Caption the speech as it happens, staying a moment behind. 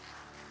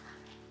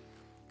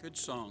Good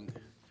song.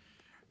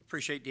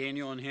 Appreciate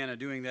Daniel and Hannah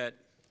doing that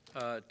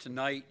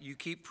tonight. You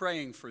keep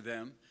praying for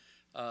them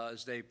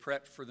as they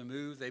prep for the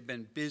move. They've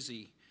been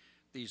busy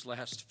these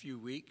last few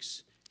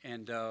weeks,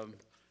 and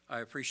I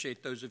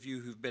appreciate those of you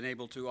who've been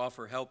able to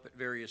offer help at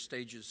various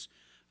stages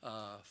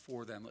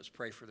for them. Let's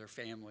pray for their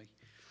family.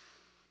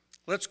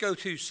 Let's go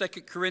to 2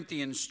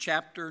 Corinthians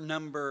chapter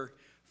number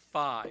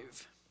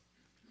 5.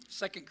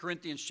 2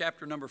 Corinthians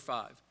chapter number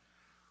 5.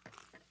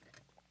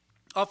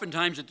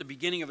 Oftentimes at the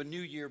beginning of a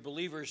new year,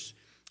 believers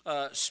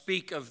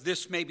speak of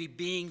this maybe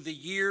being the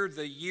year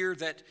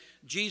that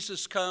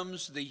Jesus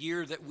comes, the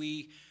year that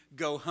we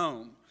go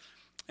home.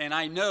 And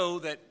I know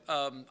that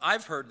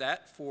I've heard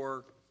that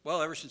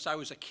ever since I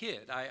was a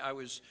kid. I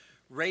was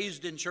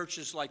raised in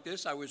churches like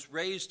this. I was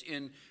raised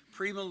in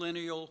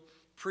premillennial,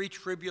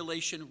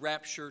 pre-tribulation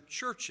rapture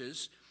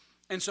churches.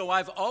 And so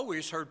I've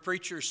always heard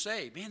preachers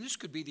say, man, this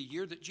could be the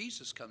year that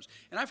Jesus comes.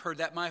 And I've heard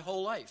that my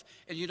whole life.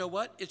 And you know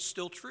what? It's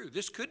still true.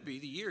 This could be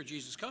the year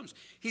Jesus comes.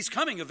 He's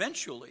coming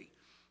eventually.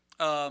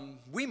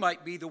 We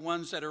might be the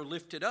ones that are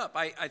lifted up.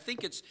 I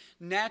think it's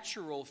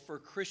natural for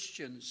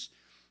Christians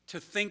to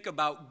think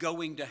about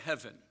going to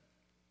heaven.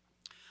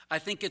 I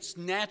think it's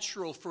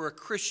natural for a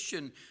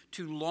Christian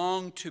to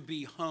long to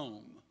be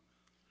home.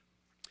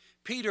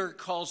 Peter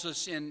calls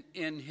us in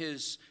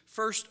his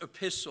first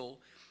epistle,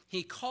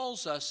 he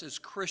calls us as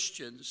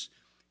Christians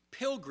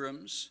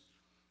pilgrims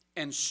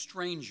and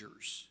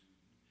strangers.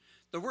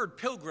 The word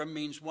pilgrim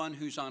means one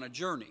who's on a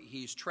journey.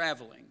 He's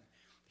traveling.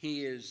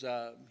 He's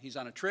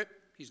on a trip.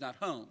 He's not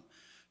home.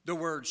 The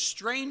word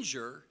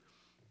stranger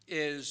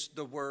is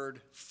the word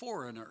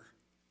foreigner.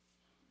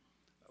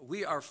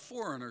 We are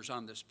foreigners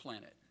on this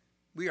planet.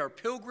 We are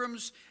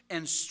pilgrims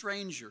and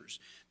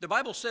strangers. The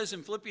Bible says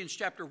in Philippians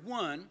chapter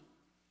 1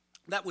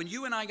 that when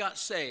you and I got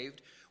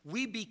saved,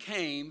 we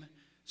became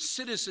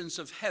citizens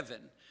of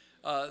heaven.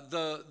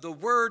 The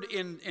word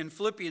in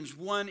Philippians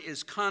 1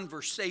 is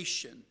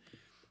conversation.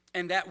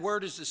 And that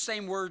word is the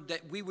same word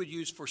that we would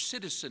use for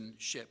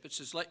citizenship. It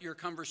says, let your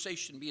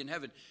conversation be in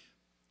heaven.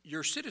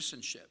 Your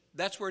citizenship.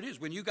 That's where it is.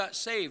 When you got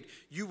saved,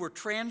 you were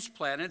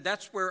transplanted.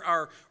 That's where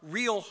our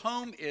real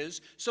home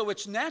is. So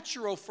it's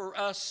natural for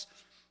us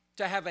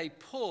to have a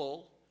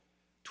pull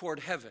toward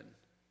heaven.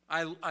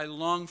 I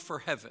long for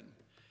heaven.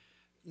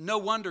 No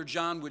wonder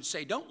John would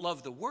say, don't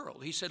love the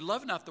world. He said,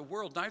 love not the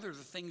world, neither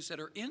the things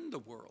that are in the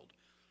world.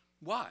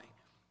 Why?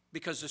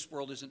 Because this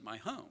world isn't my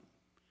home.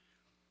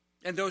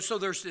 And so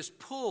there's this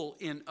pull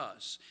in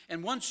us.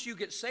 And once you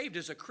get saved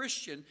as a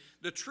Christian,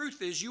 the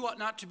truth is you ought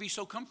not to be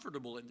so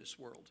comfortable in this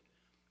world.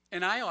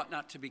 And I ought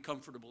not to be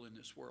comfortable in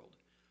this world.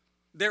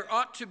 There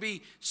ought to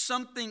be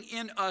something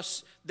in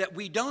us that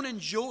we don't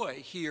enjoy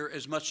here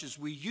as much as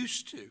we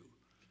used to.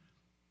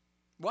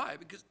 Why?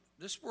 Because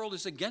this world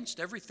is against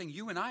everything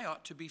you and I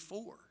ought to be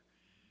for.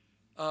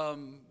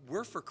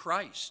 We're for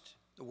Christ.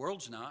 The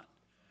world's not.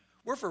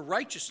 We're for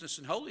righteousness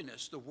and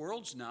holiness. The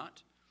world's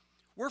not.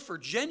 We're for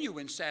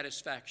genuine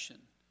satisfaction.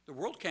 The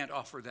world can't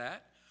offer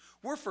that.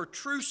 We're for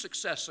true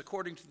success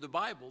according to the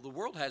Bible. The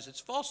world has its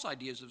false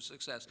ideas of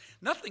success.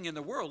 Nothing in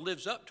the world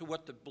lives up to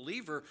what the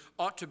believer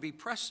ought to be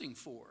pressing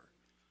for.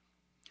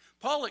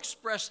 Paul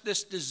expressed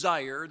this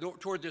desire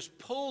toward this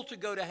pull to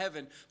go to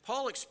heaven.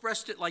 Paul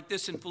expressed it like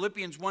this in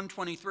Philippians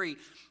 1:23.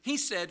 He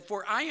said,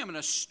 for I am in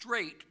a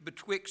strait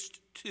betwixt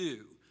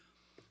two.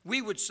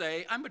 We would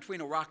say, I'm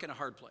between a rock and a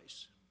hard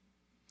place.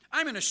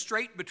 I'm in a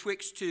strait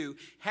betwixt two,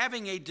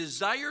 having a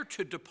desire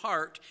to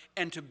depart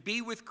and to be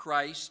with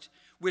Christ,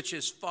 which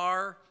is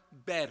far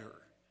better.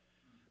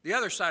 The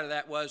other side of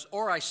that was,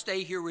 or I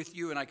stay here with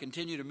you and I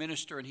continue to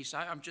minister. And he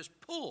said, I'm just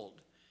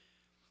pulled.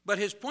 But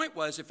his point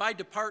was, if I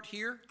depart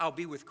here, I'll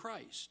be with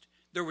Christ.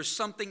 There was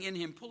something in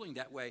him pulling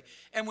that way.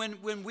 And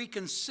when we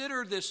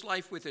consider this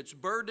life with its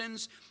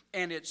burdens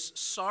and its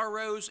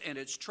sorrows and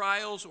its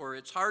trials or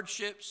its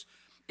hardships,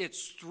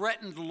 its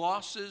threatened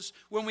losses,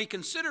 when we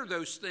consider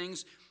those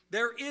things,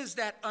 there is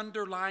that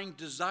underlying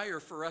desire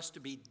for us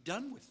to be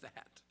done with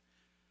that.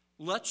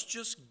 Let's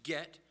just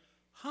get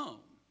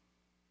home.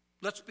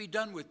 Let's be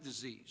done with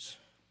disease.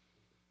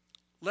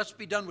 Let's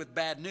be done with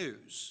bad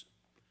news.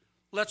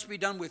 Let's be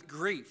done with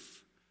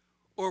grief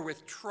or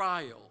with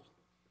trial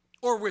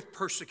or with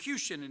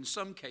persecution in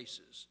some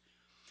cases.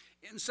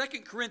 In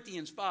 2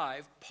 Corinthians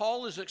 5,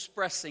 Paul is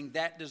expressing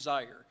that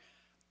desire.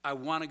 I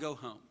want to go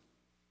home.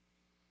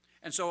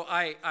 And so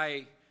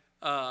I'm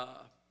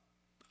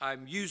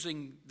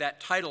using that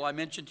title I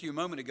mentioned to you a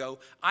moment ago.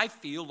 I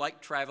feel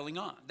like traveling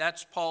on.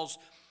 That's Paul's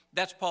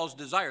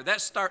desire. That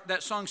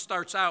song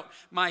starts out,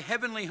 my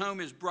heavenly home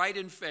is bright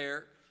and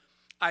fair.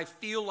 I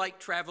feel like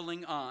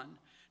traveling on.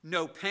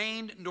 No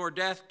pain nor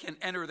death can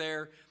enter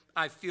there.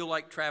 I feel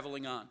like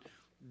traveling on.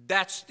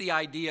 That's the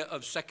idea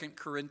of 2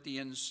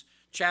 Corinthians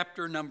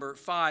chapter number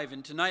 5.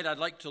 And tonight I'd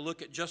like to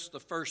look at just the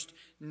first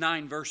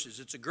 9 verses.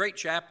 It's a great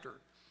chapter.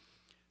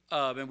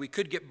 And we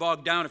could get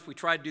bogged down if we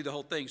tried to do the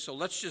whole thing. So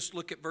let's just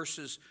look at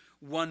verses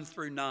 1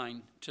 through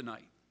 9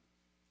 tonight.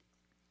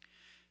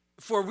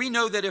 For we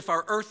know that if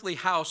our earthly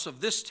house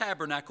of this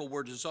tabernacle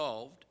were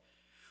dissolved,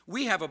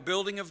 We have a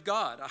building of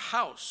God, a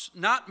house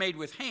not made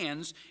with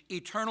hands,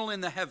 eternal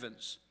in the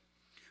heavens.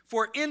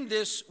 For in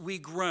this we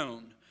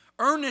groan,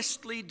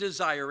 earnestly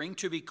desiring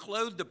to be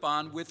clothed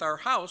upon with our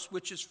house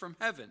which is from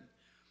heaven.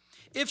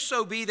 If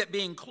so be that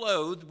being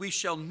clothed, we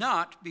shall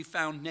not be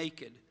found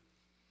naked.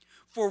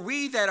 For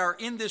we that are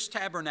in this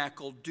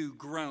tabernacle do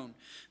groan.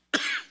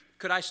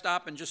 Could I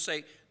stop and just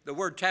say, the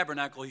word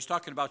tabernacle, he's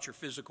talking about your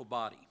physical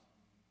body.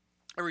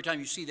 Every time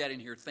you see that in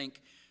here,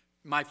 think,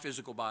 my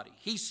physical body.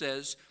 He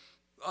says,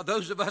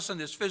 those of us in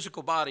this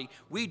physical body,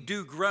 we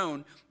do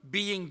groan,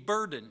 being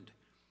burdened.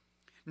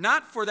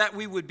 Not for that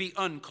we would be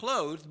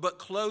unclothed, but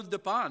clothed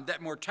upon,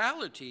 that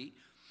mortality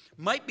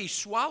might be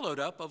swallowed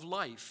up of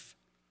life.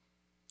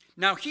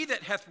 Now he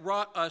that hath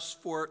wrought us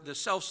for the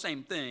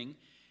selfsame thing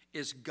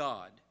is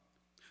God,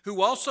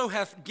 who also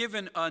hath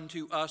given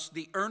unto us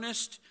the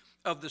earnest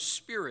of the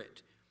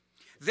Spirit.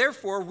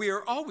 Therefore we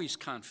are always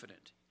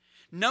confident,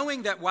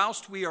 knowing that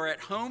whilst we are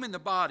at home in the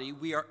body,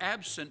 we are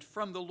absent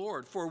from the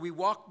Lord. For we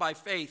walk by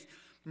faith,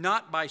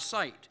 not by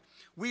sight.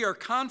 We are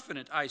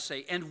confident, I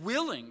say, and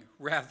willing,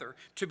 rather,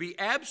 to be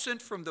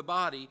absent from the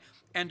body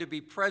and to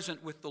be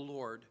present with the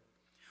Lord.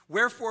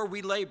 Wherefore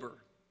we labor,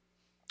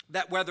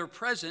 that whether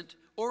present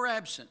or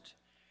absent,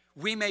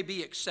 we may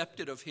be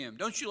accepted of him.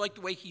 Don't you like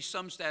the way he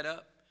sums that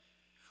up?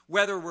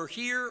 Whether we're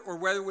here or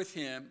whether with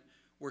him,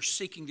 we're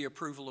seeking the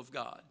approval of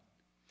God.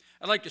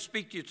 I'd like to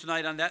speak to you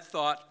tonight on that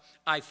thought.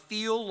 I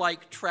feel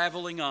like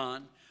traveling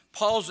on.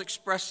 Paul's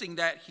expressing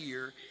that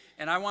here,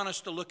 and I want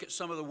us to look at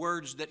some of the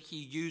words that he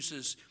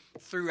uses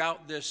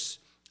throughout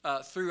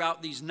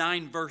these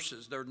 9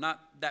 verses. There are not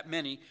that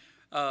many,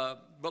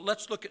 but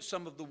let's look at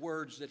some of the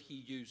words that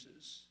he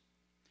uses.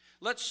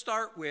 Let's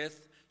start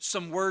with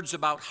some words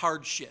about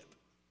hardship.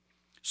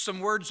 Some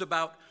words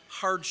about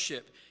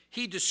hardship.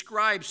 He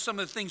describes some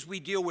of the things we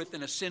deal with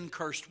in a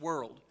sin-cursed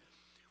world.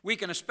 We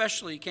can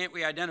especially, can't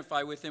we,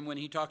 identify with him when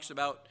he talks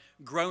about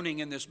groaning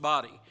in this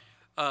body.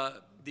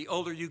 The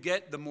older you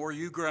get, the more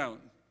you groan.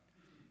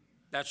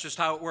 That's just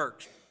how it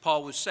works.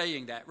 Paul was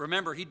saying that.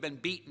 Remember, he'd been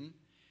beaten,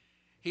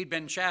 he'd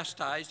been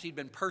chastised, he'd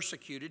been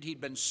persecuted,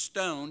 he'd been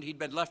stoned, he'd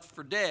been left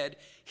for dead.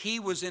 He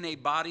was in a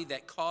body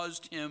that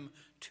caused him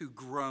to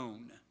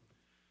groan.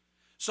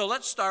 So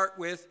let's start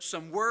with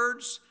some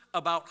words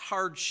about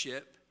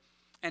hardship,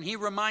 and he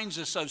reminds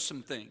us of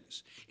some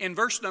things. In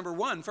verse number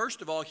 1,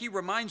 first of all, he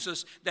reminds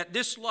us that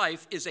this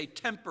life is a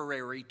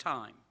temporary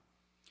time.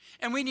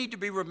 And we need to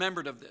be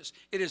remembered of this.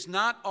 It is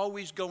not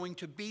always going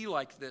to be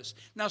like this.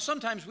 Now,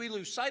 sometimes we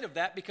lose sight of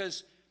that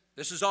because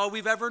this is all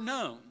we've ever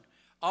known.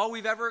 All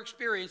we've ever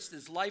experienced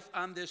is life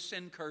on this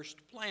sin-cursed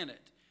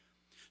planet.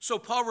 So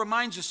Paul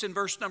reminds us in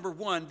verse number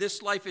 1,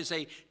 this life is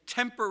a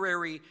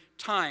temporary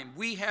time.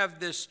 We have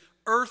this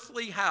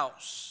earthly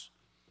house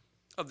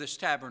of this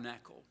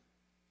tabernacle.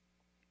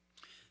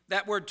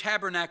 That word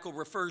tabernacle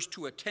refers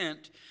to a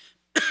tent,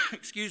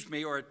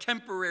 or a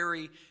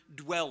temporary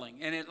dwelling.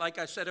 And it, like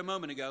I said a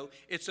moment ago,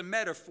 it's a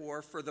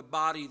metaphor for the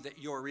body that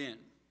you're in.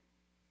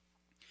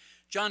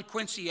 John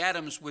Quincy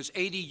Adams was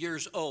 80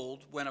 years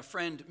old when a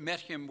friend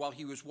met him while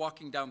he was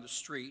walking down the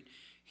street.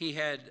 He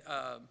had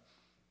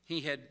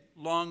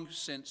long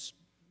since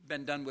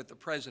been done with the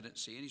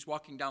presidency, and he's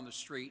walking down the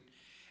street,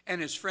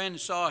 and his friend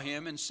saw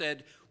him and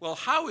said, "Well,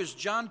 how is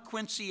John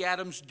Quincy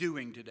Adams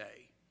doing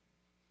today?"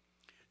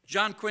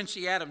 John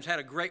Quincy Adams had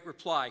a great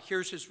reply.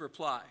 Here's his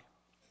reply.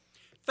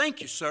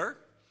 "Thank you, sir.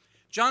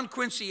 John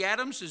Quincy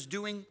Adams is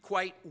doing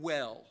quite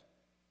well.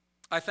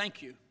 I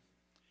thank you.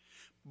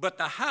 But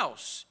the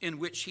house in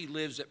which he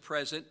lives at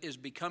present is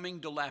becoming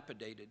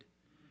dilapidated.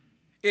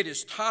 It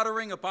is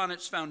tottering upon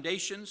its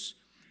foundations.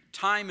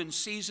 Time and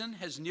season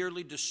has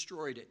nearly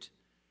destroyed it.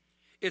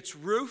 Its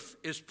roof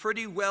is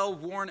pretty well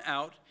worn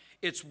out.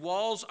 Its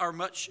walls are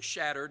much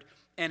shattered,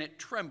 and it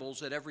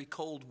trembles at every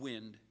cold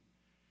wind.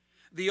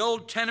 The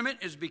old tenement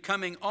is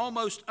becoming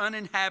almost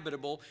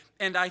uninhabitable,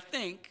 and I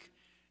think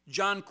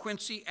John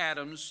Quincy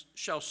Adams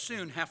shall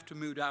soon have to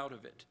move out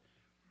of it.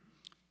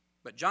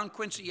 But John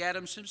Quincy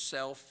Adams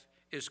himself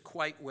is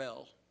quite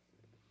well.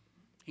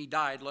 He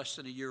died less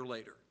than a year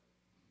later."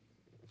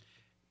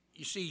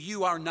 You see,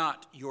 you are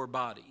not your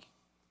body.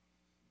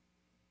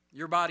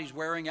 Your body's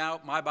wearing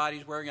out, my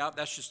body's wearing out.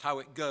 That's just how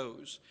it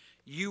goes.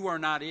 You are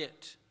not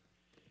it.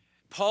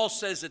 Paul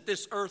says that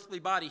this earthly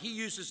body, he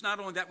uses not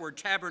only that word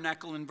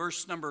tabernacle in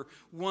verse number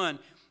 1,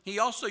 he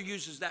also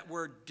uses that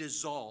word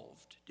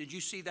dissolved. Did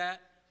you see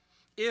that?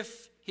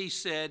 If, he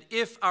said,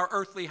 if our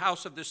earthly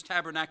house of this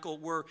tabernacle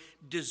were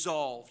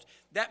dissolved,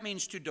 that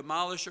means to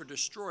demolish or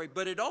destroy,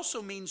 but it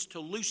also means to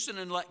loosen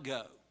and let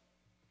go.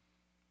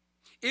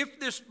 If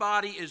this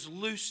body is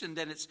loosened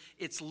and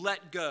it's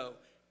let go,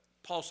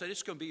 Paul said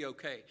it's going to be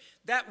okay.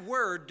 That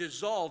word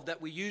dissolved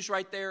that we use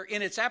right there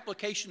in its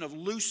application of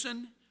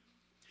loosen,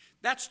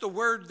 that's the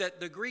word that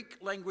the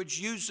Greek language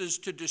uses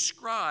to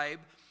describe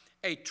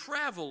a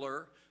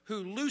traveler who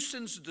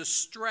loosens the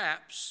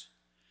straps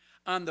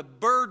on the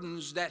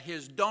burdens that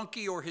his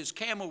donkey or his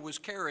camel was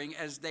carrying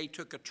as they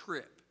took a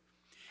trip.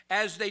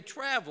 As they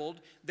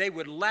traveled, they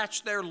would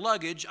latch their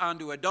luggage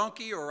onto a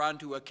donkey or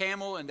onto a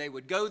camel, and they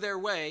would go their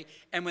way.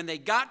 And when they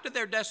got to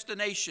their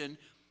destination,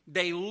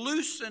 they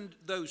loosened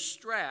those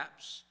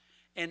straps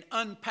and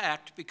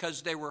unpacked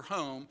because they were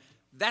home.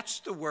 That's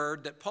the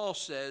word that Paul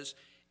says,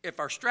 if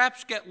our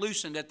straps get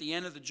loosened at the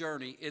end of the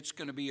journey, it's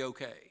going to be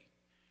okay.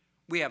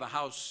 We have a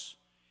house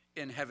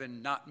in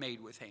heaven not made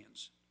with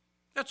hands.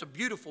 That's a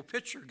beautiful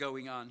picture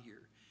going on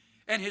here.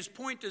 And his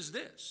point is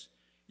this.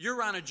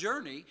 You're on a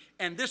journey,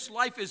 and this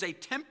life is a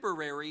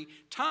temporary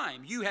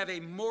time. You have a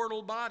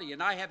mortal body,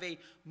 and I have a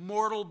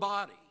mortal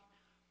body.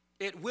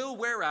 It will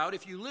wear out.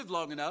 If you live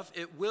long enough,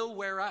 it will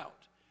wear out.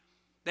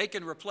 They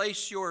can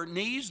replace your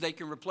knees. They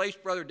can replace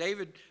Brother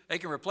David.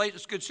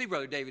 It's good to see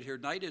Brother David here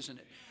tonight, isn't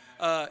it?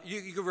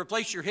 You can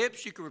replace your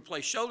hips. You can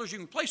replace shoulders. You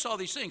can replace all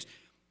these things.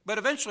 But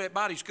eventually that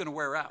body's going to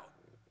wear out.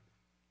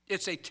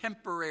 It's a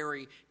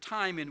temporary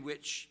time in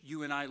which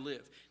you and I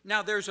live.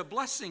 Now, there's a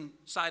blessing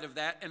side of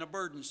that and a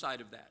burden side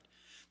of that.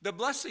 The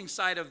blessing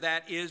side of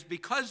that is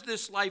because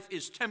this life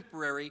is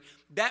temporary,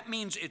 that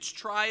means its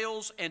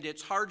trials and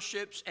its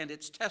hardships and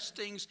its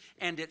testings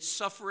and its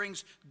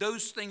sufferings,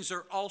 those things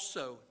are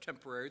also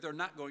temporary. They're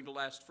not going to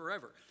last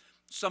forever.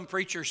 Some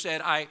preacher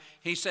said,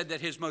 he said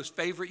that his most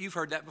favorite, you've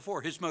heard that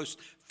before, his most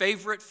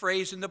favorite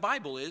phrase in the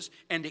Bible is,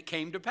 and it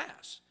came to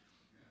pass.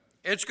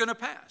 It's going to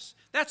pass.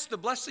 That's the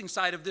blessing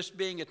side of this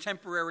being a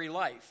temporary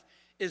life,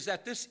 is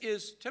that this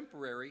is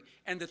temporary,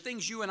 and the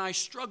things you and I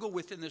struggle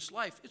with in this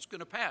life, it's going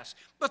to pass.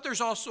 But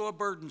there's also a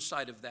burden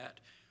side of that,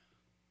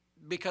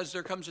 because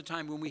there comes a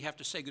time when we have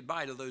to say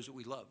goodbye to those that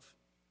we love.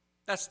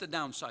 That's the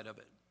downside of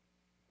it.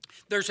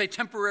 There's a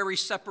temporary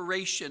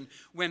separation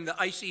when the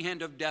icy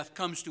hand of death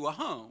comes to a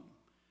home.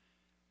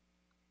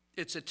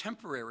 It's a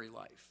temporary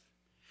life.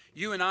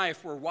 You and I,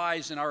 if we're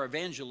wise in our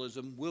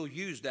evangelism, will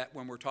use that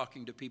when we're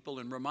talking to people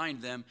and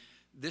remind them,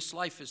 this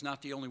life is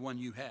not the only one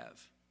you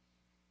have.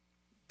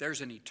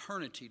 There's an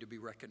eternity to be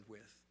reckoned with.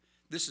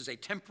 This is a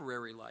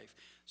temporary life.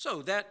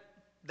 So that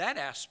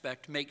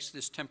aspect makes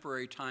this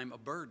temporary time a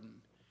burden.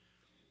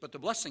 But the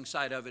blessing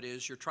side of it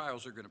is your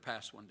trials are going to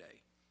pass one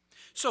day.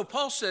 So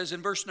Paul says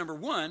in verse number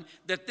 1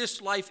 that this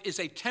life is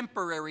a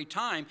temporary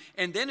time.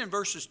 And then in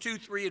verses 2,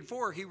 3, and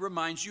 4, he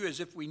reminds you,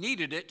 as if we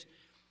needed it,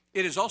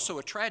 it is also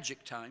a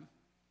tragic time.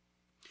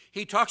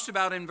 He talks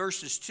about in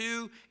verses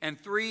 2 and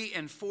 3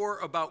 and 4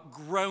 about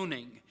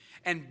groaning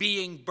and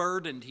being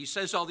burdened. He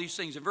says all these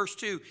things. In verse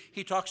 2,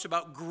 he talks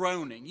about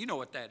groaning. You know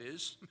what that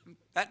is.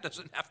 That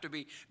doesn't have to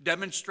be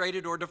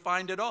demonstrated or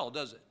defined at all,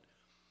 does it?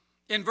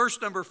 In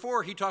verse number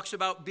 4, he talks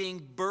about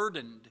being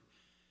burdened.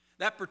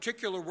 That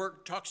particular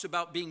word talks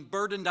about being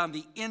burdened on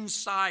the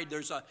inside.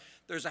 There's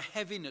a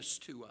heaviness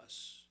to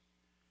us.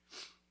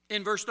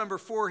 In verse number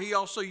 4, he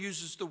also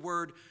uses the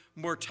word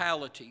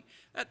mortality.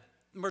 That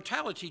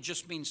mortality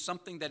just means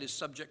something that is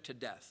subject to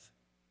death.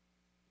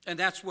 And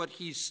that's what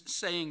he's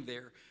saying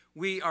there.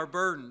 We are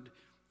burdened,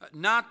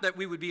 not that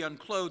we would be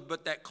unclothed,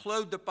 but that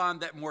clothed upon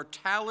that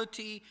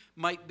mortality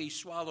might be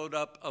swallowed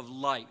up of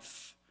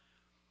life.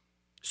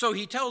 So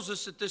he tells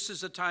us that this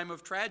is a time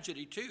of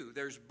tragedy too.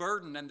 There's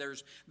burden and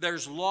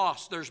there's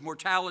loss, there's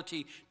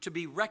mortality to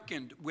be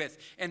reckoned with.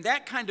 And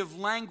that kind of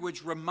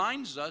language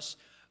reminds us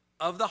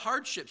of the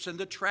hardships and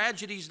the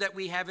tragedies that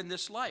we have in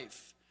this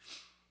life.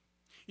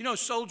 You know,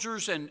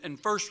 soldiers and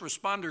first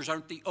responders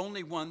aren't the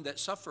only one that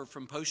suffer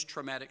from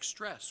post-traumatic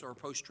stress or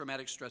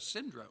post-traumatic stress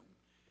syndrome.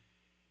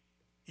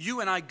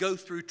 You and I go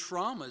through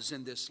traumas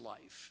in this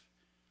life.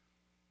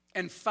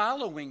 And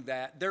following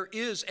that, there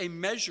is a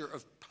measure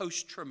of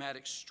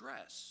post-traumatic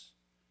stress.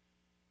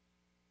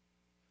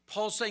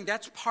 Paul's saying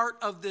that's part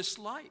of this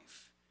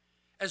life.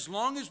 As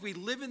long as we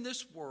live in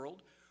this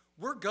world,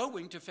 we're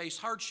going to face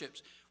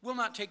hardships. We'll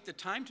not take the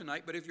time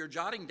tonight, but if you're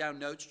jotting down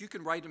notes, you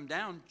can write them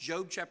down.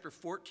 Job chapter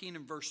 14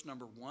 and verse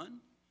number 1.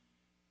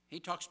 He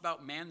talks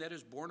about man that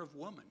is born of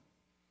woman.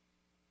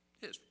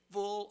 It's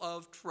full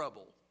of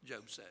trouble,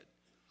 Job said.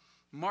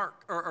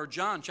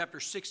 John chapter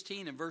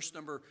 16 and verse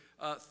number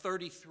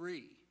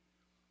 33.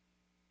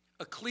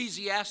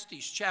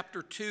 Ecclesiastes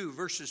chapter 2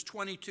 verses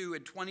 22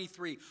 and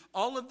 23.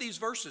 All of these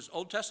verses,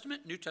 Old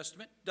Testament, New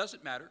Testament,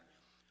 doesn't matter.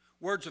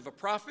 Words of a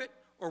prophet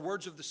or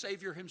words of the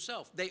Savior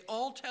himself. They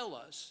all tell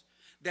us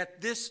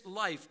that this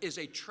life is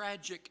a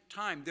tragic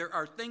time. There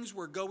are things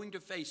we're going to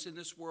face in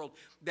this world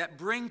that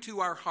bring to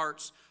our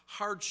hearts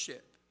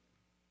hardship.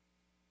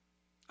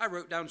 I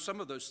wrote down some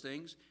of those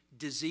things.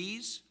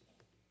 Disease,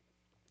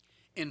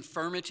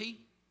 infirmity,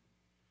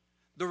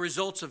 the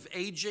results of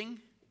aging,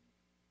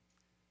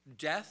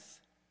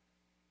 death,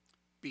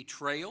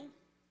 betrayal,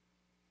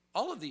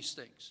 all of these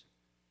things.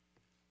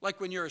 Like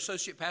when your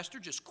associate pastor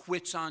just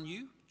quits on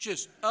you,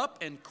 just up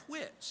and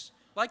quits,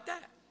 like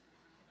that.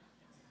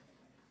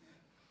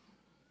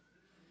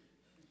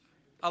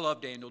 I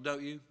love Daniel,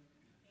 don't you?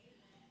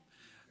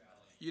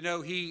 You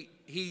know,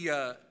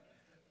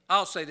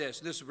 I'll say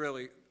this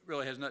really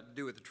has nothing to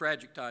do with the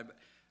tragic time, but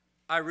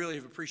I really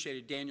have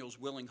appreciated Daniel's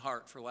willing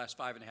heart for the last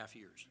 5.5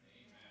 years.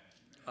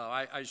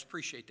 I just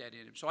appreciate that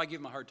in him. So I give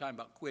him a hard time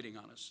about quitting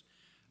on us.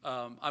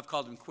 I've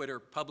called him quitter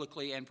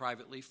publicly and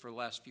privately for the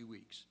last few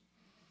weeks.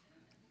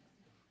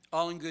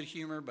 All in good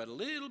humor, but a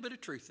little bit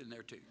of truth in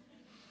there too.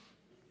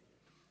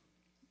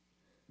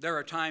 There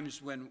are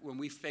times when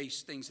we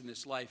face things in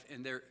this life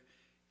and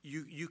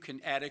you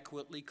can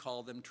adequately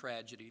call them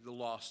tragedy, the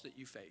loss that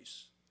you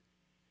face.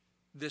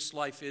 This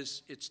life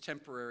it's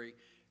temporary.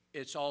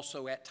 It's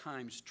also at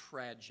times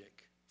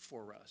tragic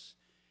for us.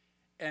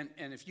 And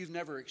if you've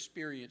never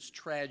experienced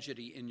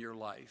tragedy in your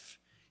life,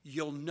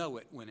 you'll know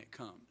it when it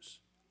comes.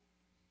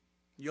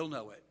 You'll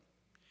know it.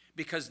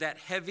 Because that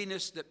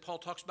heaviness that Paul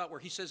talks about, where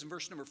he says in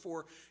verse number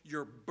 4,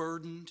 you're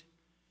burdened,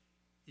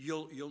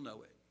 you'll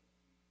know it.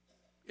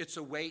 It's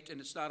a weight,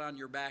 and it's not on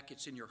your back,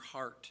 it's in your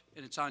heart,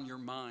 and it's on your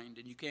mind,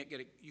 and you can't get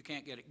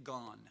it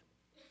gone.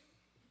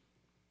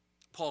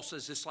 Paul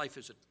says this life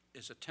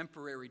is a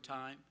temporary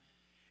time.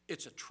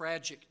 It's a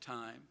tragic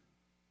time.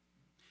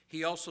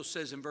 He also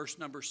says in verse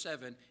number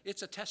 7,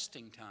 it's a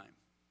testing time.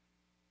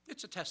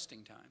 It's a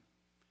testing time.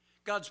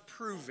 God's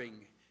proving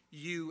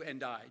you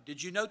and I.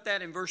 Did you note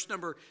that in verse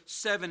number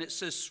 7 it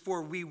says,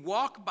 for we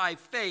walk by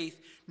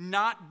faith,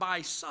 not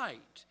by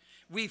sight.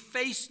 We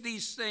face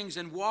these things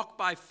and walk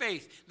by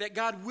faith that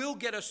God will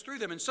get us through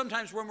them. And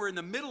sometimes when we're in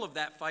the middle of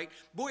that fight,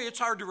 boy, it's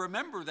hard to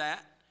remember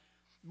that.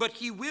 But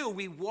he will.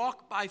 We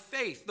walk by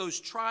faith. Those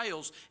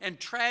trials and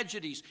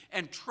tragedies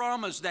and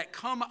traumas that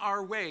come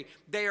our way,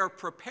 they are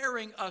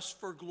preparing us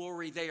for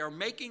glory. They are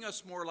making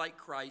us more like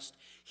Christ.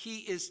 He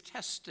is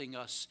testing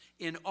us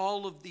in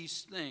all of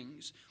these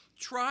things.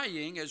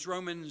 Trying, as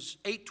Romans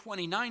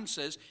 8:29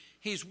 says,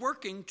 he's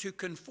working to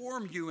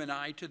conform you and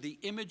I to the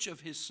image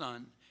of his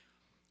Son.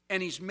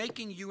 And he's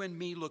making you and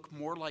me look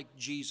more like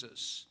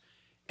Jesus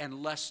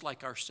and less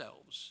like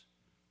ourselves.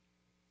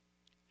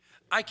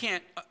 I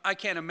can't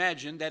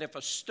imagine that if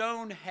a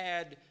stone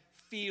had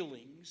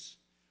feelings,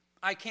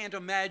 I can't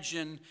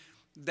imagine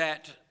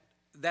that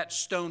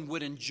stone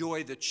would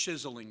enjoy the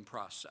chiseling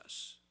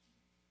process.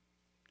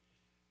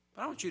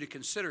 But I want you to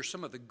consider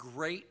some of the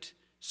great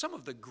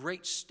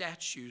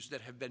statues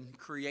that have been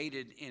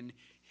created in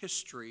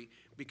history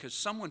because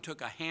someone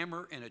took a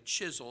hammer and a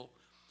chisel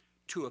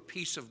to a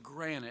piece of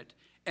granite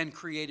and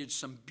created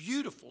some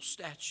beautiful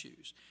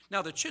statues.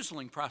 Now, the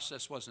chiseling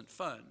process wasn't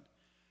fun,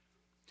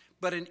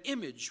 but an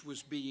image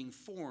was being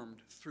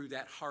formed through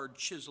that hard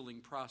chiseling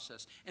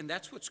process. And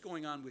that's what's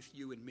going on with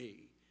you and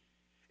me.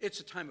 It's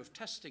a time of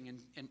testing,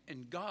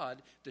 and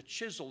God, the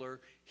chiseler,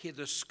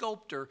 the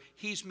sculptor,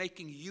 he's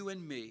making you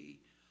and me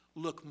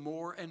look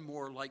more and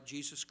more like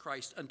Jesus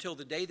Christ until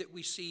the day that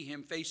we see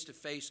him face to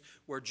face,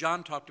 where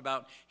John talked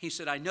about. He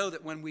said, I know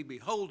that when we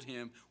behold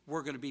him,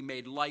 we're going to be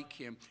made like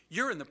him.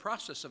 You're in the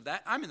process of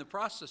that. I'm in the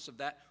process of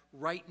that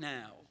right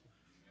now.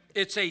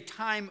 It's a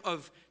time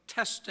of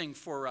testing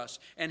for us.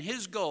 And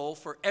his goal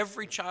for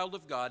every child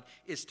of God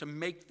is to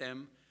make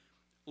them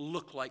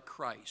look like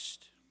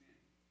Christ.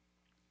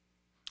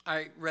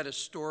 I read a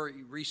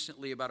story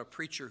recently about a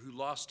preacher who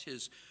lost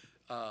his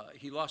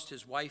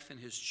wife and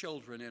his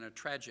children in a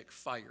tragic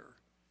fire.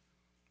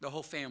 The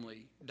whole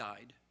family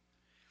died.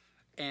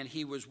 And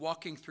he was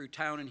walking through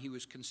town and he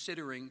was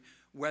considering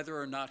whether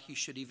or not he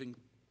should even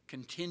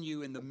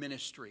continue in the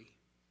ministry.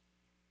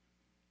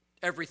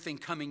 Everything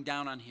coming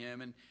down on him.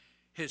 And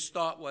his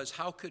thought was,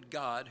 how could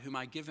God, whom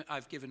I've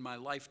given my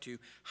life to,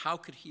 how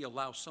could he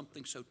allow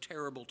something so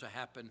terrible to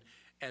happen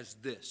as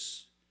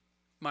this?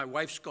 My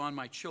wife's gone,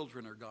 my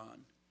children are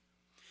gone.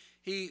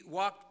 He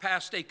walked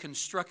past a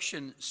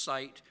construction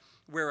site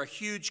where a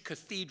huge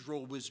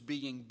cathedral was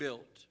being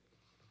built.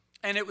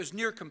 And it was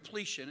near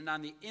completion. And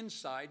on the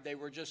inside, they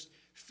were just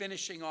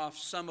finishing off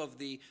some of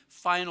the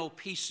final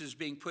pieces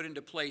being put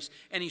into place.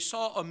 And he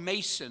saw a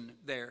mason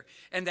there.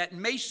 And that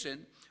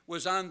mason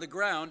was on the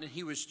ground, and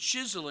he was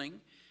chiseling.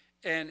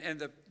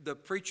 And the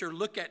preacher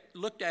looked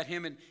at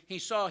him, and he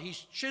saw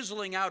he's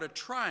chiseling out a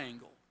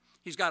triangle.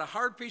 He's got a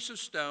hard piece of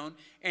stone,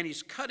 and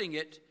he's cutting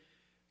it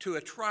to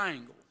a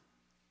triangle.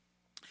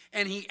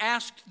 And he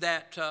asked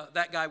that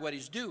guy what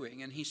he's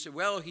doing, and he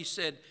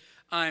said,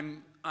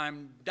 I'm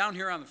down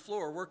here on the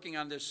floor working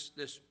on this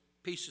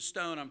piece of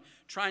stone. I'm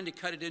trying to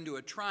cut it into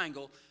a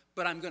triangle,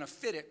 but I'm going to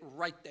fit it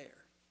right there.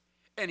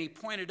 And he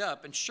pointed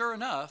up, and sure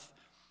enough,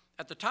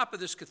 at the top of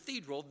this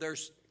cathedral,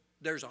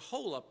 there's a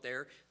hole up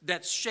there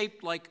that's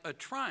shaped like a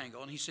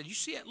triangle. And he said, you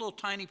see that little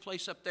tiny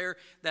place up there,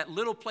 that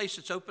little place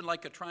that's open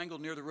like a triangle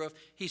near the roof?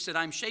 He said,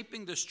 I'm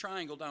shaping this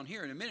triangle down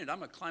here. In a minute, I'm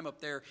going to climb up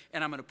there,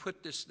 and I'm going to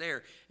put this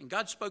there. And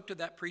God spoke to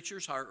that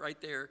preacher's heart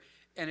right there,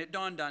 and it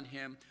dawned on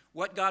him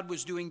what God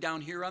was doing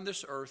down here on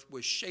this earth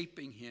was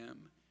shaping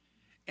him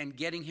and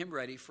getting him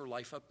ready for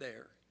life up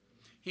there.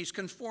 He's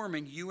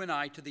conforming you and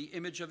I to the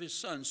image of his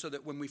Son so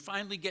that when we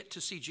finally get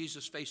to see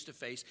Jesus face to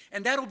face,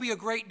 and that'll be a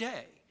great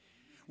day,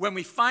 when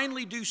we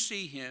finally do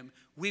see him,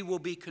 we will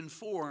be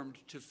conformed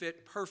to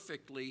fit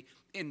perfectly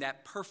in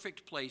that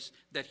perfect place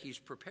that he's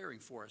preparing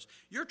for us.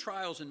 Your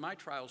trials and my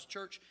trials,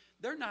 church,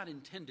 they're not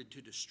intended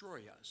to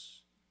destroy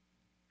us.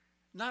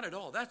 Not at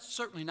all. That's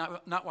certainly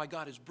not why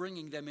God is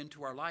bringing them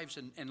into our lives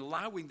and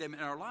allowing them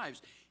in our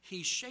lives.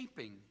 He's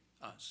shaping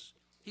us.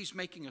 He's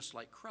making us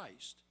like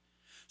Christ.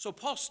 So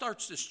Paul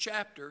starts this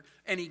chapter,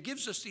 and he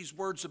gives us these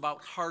words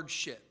about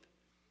hardship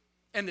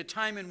and the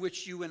time in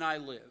which you and I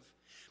live.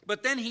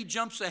 But then he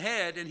jumps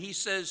ahead and he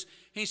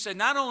said,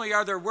 not only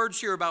are there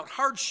words here about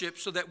hardship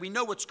so that we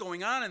know what's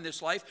going on in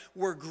this life,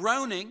 we're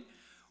groaning,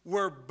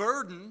 we're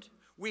burdened,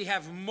 we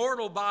have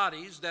mortal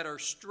bodies that are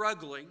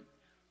struggling.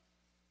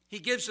 He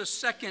gives us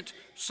second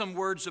some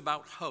words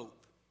about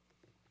hope.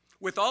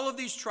 With all of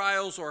these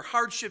trials or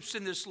hardships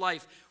in this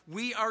life,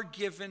 we are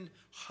given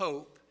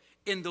hope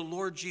in the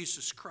Lord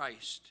Jesus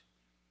Christ.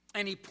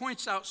 And he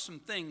points out some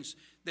things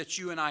that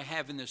you and I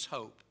have in this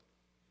hope.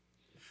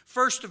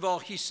 First of all,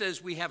 he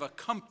says we have a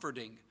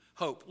comforting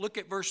hope. Look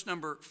at verse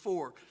number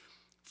 4.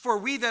 For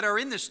we that are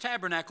in this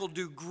tabernacle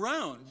do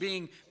groan,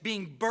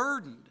 being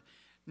burdened,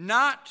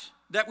 not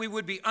that we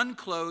would be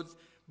unclothed,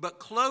 but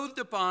clothed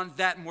upon,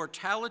 that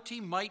mortality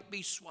might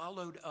be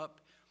swallowed up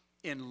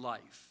in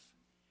life.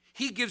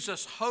 He gives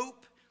us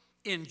hope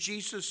in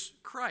Jesus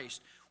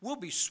Christ. We'll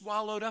be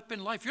swallowed up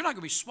in life. You're not going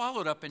to be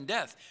swallowed up in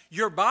death.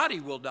 Your body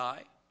will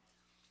die.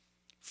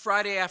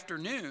 Friday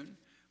afternoon,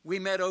 we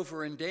met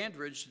over in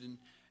Dandridge,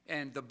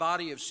 and the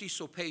body of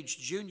Cecil Page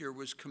Jr.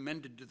 was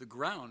commended to the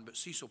ground, but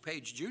Cecil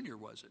Page Jr.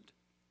 wasn't.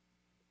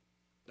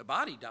 The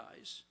body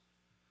dies.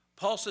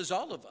 Paul says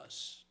all of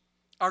us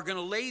are going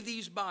to lay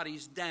these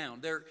bodies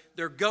down.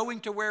 They're going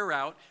to wear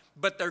out,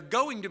 but they're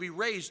going to be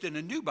raised in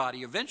a new body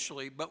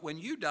eventually. But when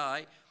you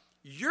die,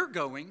 you're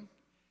going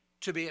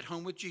to be at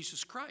home with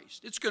Jesus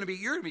Christ. You're going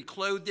to be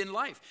clothed in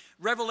life.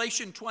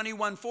 Revelation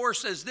 21:4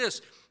 says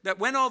this, that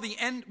when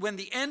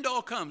the end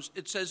all comes,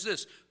 it says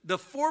this, the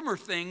former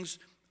things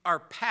are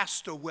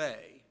passed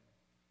away.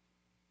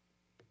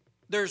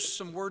 There's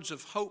some words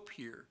of hope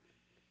here.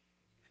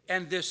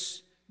 And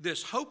this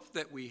hope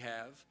that we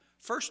have,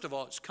 first of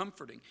all, it's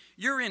comforting.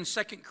 You're in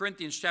 2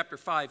 Corinthians chapter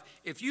 5.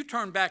 If you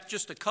turn back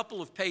just a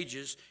couple of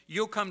pages,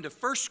 you'll come to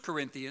 1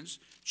 Corinthians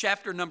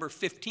chapter number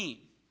 15.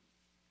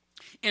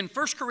 In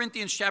 1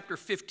 Corinthians chapter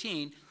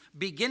 15,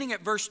 beginning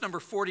at verse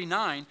number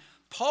 49,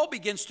 Paul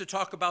begins to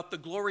talk about the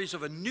glories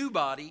of a new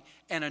body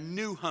and a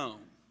new home.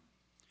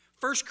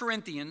 1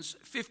 Corinthians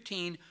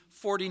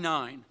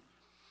 15:49.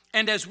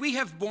 And as we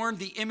have borne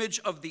the image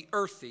of the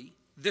earthy,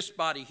 this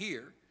body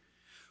here,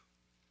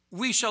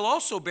 we shall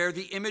also bear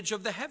the image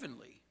of the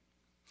heavenly.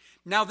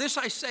 Now this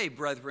I say,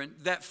 brethren,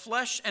 that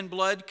flesh and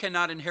blood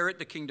cannot inherit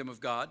the kingdom of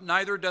God,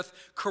 neither doth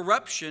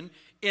corruption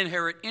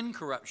inherit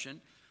incorruption.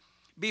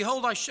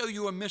 Behold, I show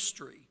you a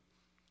mystery.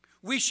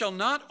 We shall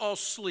not all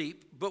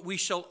sleep, but we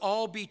shall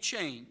all be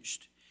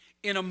changed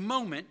in a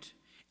moment,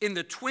 in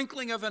the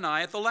twinkling of an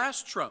eye, at the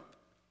last trump.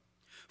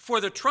 For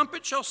the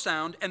trumpet shall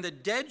sound, and the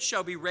dead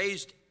shall be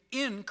raised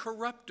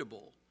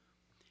incorruptible,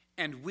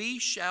 and we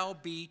shall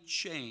be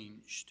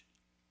changed.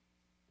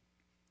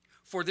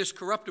 For this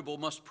corruptible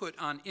must put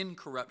on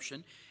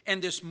incorruption,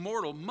 and this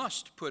mortal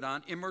must put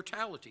on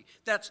immortality.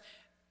 That's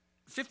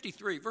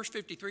 53, verse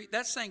 53.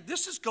 That's saying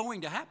this is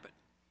going to happen.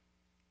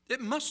 It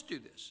must do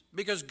this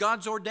because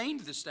God's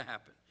ordained this to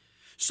happen.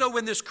 So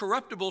when this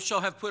corruptible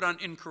shall have put on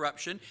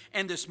incorruption,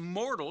 and this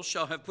mortal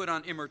shall have put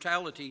on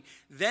immortality,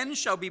 then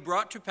shall be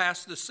brought to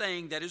pass the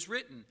saying that is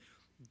written,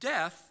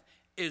 death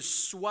is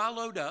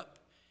swallowed up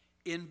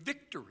in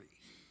victory.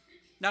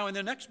 Now in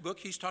the next book,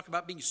 he's talking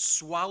about being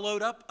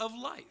swallowed up of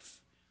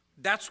life.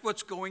 That's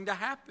what's going to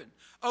happen.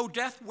 O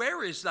death,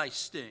 where is thy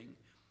sting?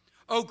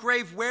 O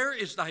grave, where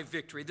is thy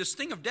victory? The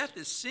sting of death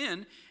is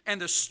sin, and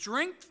the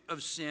strength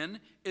of sin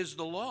is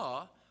the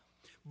law.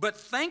 But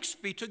thanks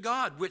be to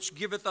God, which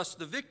giveth us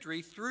the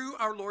victory through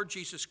our Lord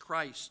Jesus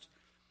Christ.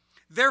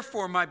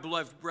 Therefore, my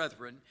beloved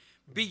brethren,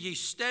 be ye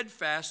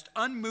steadfast,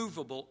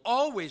 unmovable,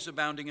 always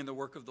abounding in the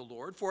work of the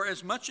Lord, for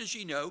as much as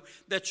ye know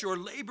that your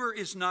labor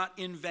is not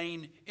in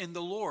vain in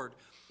the Lord.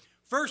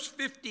 Verse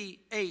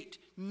 58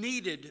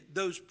 needed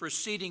those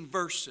preceding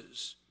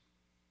verses.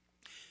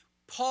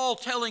 Paul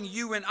telling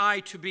you and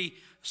I to be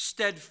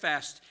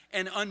steadfast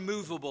and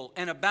unmovable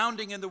and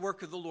abounding in the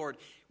work of the Lord.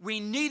 We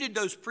needed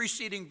those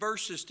preceding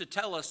verses to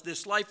tell us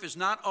this life is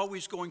not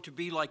always going to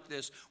be like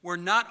this. We're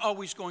not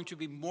always going to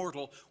be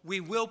mortal.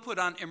 We will put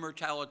on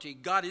immortality.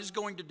 God is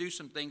going to do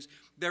some things.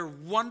 They're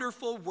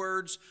wonderful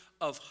words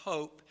of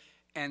hope.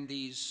 And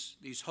these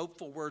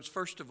hopeful words,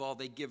 first of all,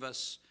 they give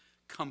us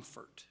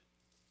comfort.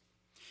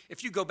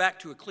 If you go back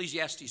to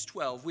Ecclesiastes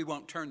 12, we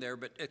won't turn there,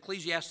 but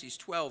Ecclesiastes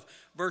 12,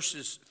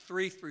 verses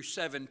 3 through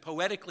 7,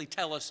 poetically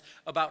tell us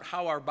about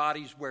how our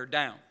bodies wear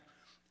down.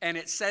 And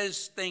it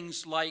says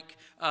things like,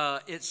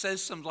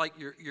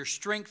 your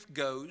strength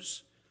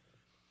goes,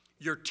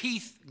 your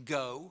teeth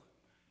go,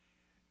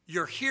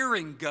 your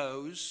hearing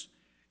goes,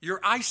 your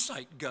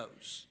eyesight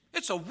goes.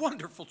 It's a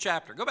wonderful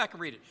chapter. Go back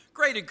and read it.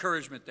 Great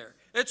encouragement there.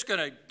 It's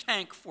going to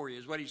tank for you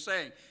is what he's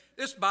saying.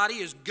 This body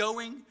is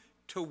going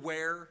to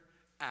wear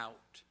out.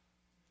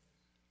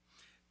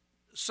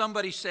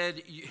 Somebody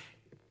said,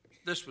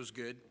 this was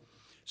good.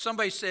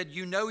 Somebody said,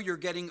 you know you're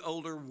getting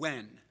older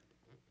when?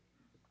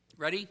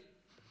 Ready?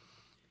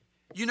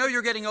 You know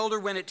you're getting older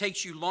when it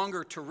takes you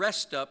longer to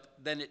rest up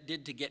than it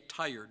did to get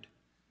tired.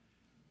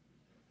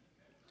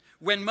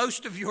 When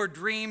most of your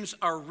dreams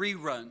are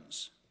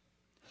reruns.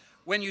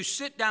 when you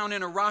sit down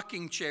in a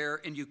rocking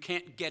chair and you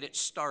can't get it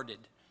started.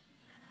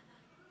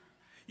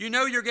 You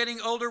know you're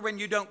getting older when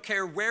you don't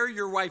care where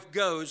your wife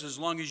goes as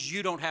long as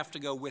you don't have to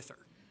go with her.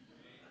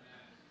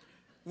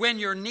 When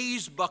your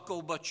knees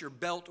buckle but your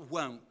belt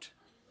won't.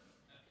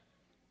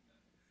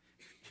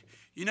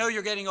 You know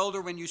you're getting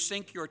older when you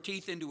sink your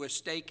teeth into a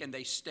steak and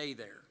they stay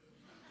there.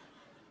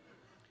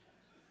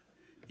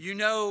 You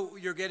know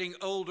you're getting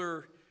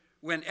older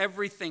when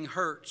everything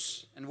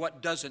hurts and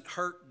what doesn't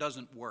hurt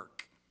doesn't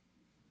work.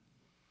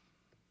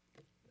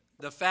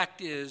 The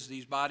fact is,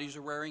 these bodies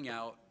are wearing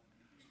out,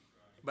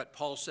 but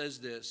Paul says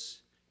this: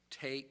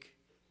 take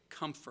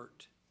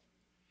comfort,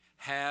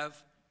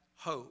 have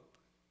hope.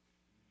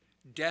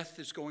 Death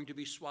is going to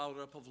be swallowed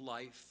up of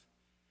life.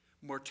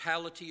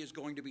 Mortality is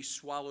going to be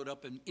swallowed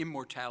up in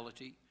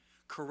immortality.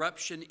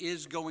 Corruption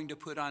is going to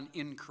put on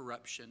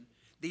incorruption.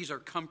 These are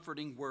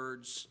comforting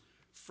words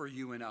for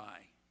you and I.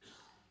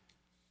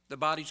 The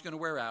body's going to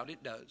wear out.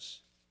 It does.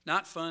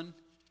 Not fun,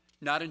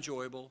 not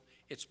enjoyable.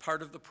 It's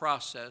part of the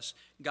process.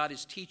 God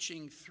is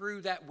teaching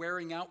through that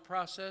wearing out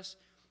process.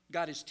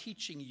 God is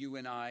teaching you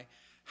and I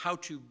how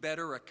to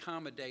better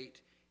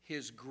accommodate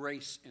His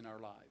grace in our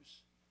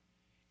lives.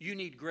 You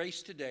need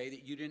grace today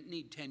that you didn't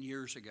need 10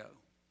 years ago.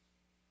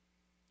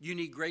 You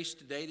need grace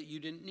today that you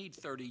didn't need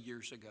 30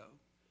 years ago.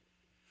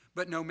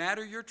 But no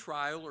matter your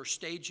trial or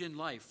stage in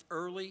life,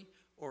 early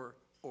or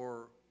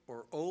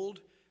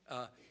old,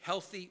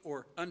 healthy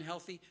or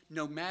unhealthy,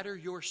 no matter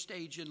your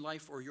stage in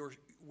life or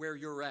where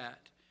you're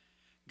at,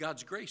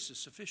 God's grace is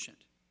sufficient.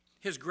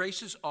 His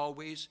grace is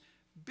always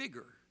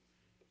bigger.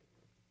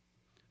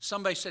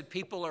 Somebody said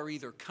people are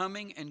either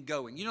coming and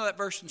going. You know that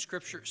verse in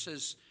Scripture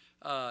says,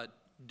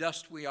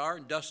 dust we are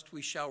and dust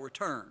we shall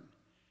return.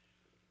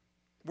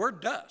 We're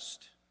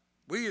dust.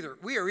 We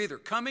are either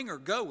coming or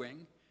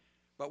going,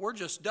 but we're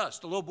just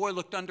dust. The little boy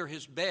looked under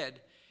his bed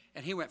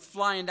and he went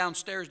flying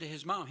downstairs to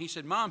his mom. He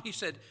said, Mom,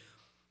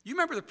 you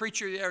remember the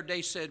preacher the other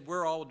day said,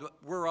 we're all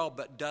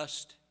but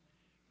dust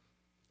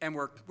and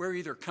we're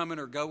either coming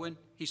or going?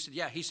 He said,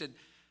 yeah. He said,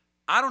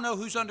 I don't know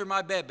who's under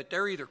my bed, but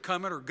they're either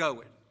coming or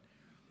going.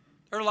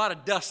 There's a lot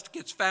of dust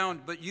gets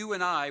found, but you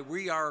and I,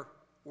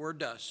 we're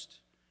dust.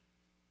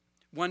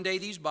 One day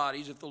these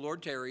bodies, if the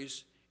Lord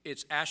tarries,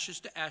 it's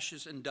ashes to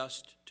ashes and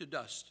dust to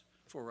dust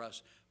for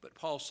us. But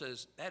Paul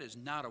says that is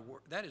not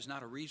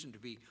a reason to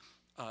be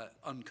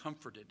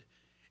uncomforted.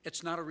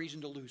 It's not a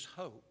reason to lose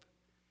hope.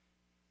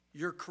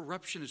 Your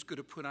corruption is going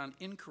to put on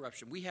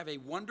incorruption. We have a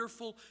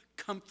wonderful,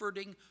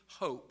 comforting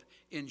hope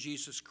in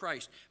Jesus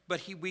Christ.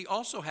 But we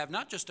also have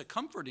not just a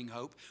comforting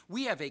hope,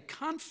 we have a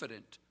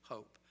confident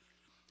hope.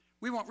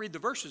 We won't read the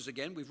verses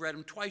again. We've read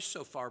them twice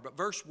so far. But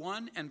verse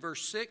 1 and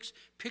verse 6,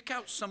 pick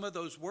out some of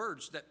those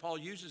words that Paul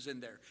uses in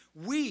there.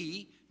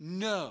 We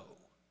know.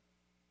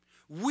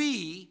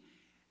 We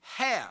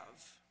have.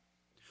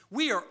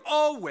 We are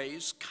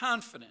always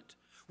confident.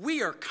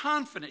 We are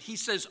confident. He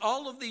says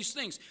all of these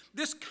things.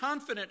 This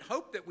confident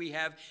hope that we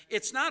have,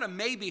 it's not a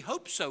maybe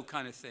hope so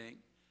kind of thing.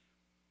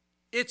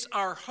 It's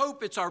our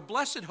hope. It's our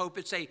blessed hope.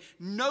 It's a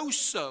know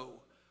so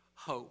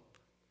hope.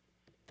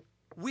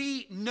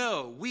 We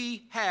know,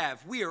 we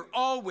have, we are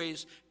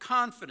always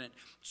confident.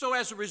 So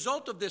as a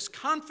result of this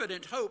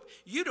confident hope,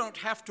 you don't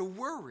have to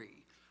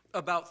worry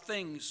about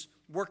things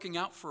working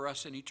out for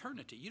us in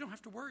eternity. You don't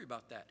have to worry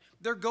about that.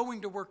 They're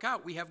going to work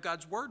out. We have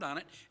God's word on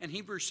it, and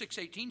Hebrews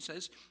 6:18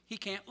 says He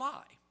can't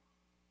lie.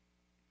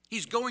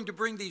 He's going to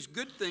bring these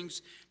good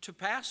things to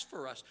pass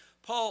for us.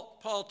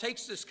 Paul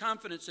takes this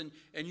confidence, and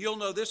you'll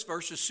know this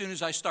verse as soon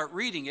as I start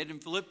reading it in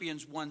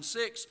Philippians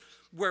 1:6,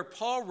 where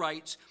Paul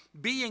writes,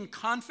 being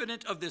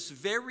confident of this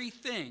very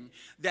thing,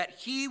 that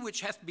He which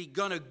hath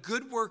begun a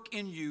good work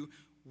in you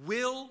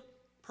will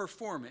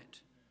perform it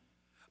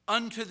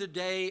unto the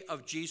day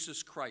of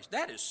Jesus Christ.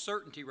 That is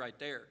certainty right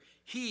there.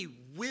 He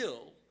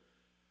will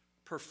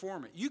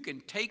perform it. You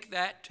can take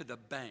that to the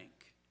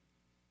bank.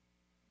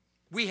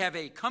 We have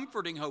a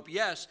comforting hope,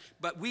 yes,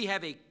 but we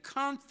have a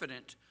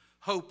confident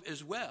hope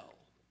as well.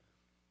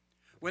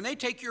 When they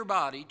take your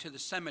body to the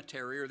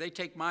cemetery, or they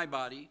take my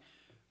body,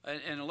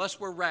 and unless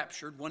we're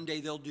raptured, one day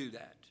they'll do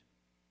that.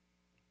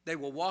 They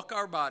will walk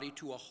our body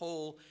to a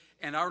hole,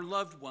 and our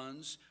loved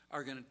ones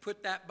are going to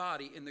put that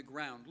body in the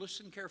ground.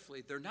 Listen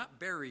carefully. They're not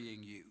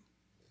burying you.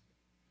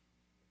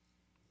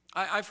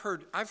 I've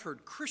heard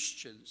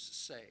Christians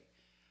say,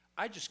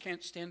 I just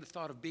can't stand the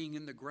thought of being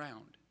in the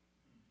ground.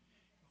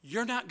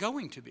 You're not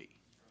going to be.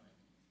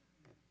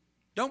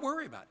 Don't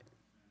worry about it.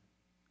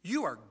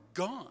 You are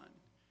gone.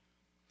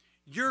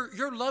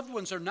 Your loved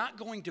ones are not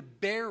going to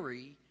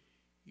bury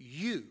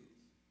you.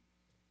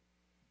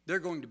 They're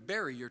going to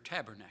bury your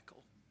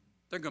tabernacle.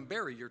 They're going to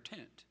bury your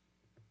tent.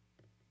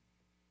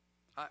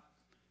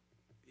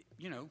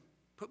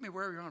 Put me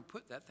wherever you want to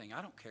put that thing.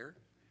 I don't care.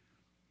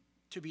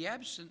 To be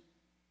absent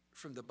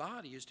from the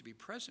body is to be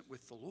present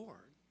with the Lord.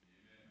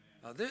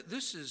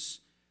 This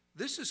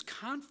is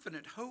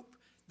confident hope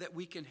that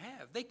we can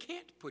have. They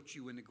can't put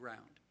you in the ground.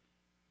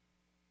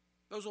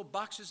 Those old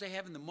boxes they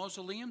have in the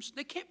mausoleums,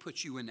 they can't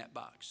put you in that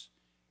box.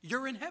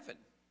 You're in heaven.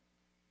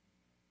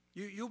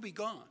 You'll be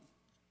gone.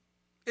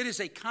 It is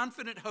a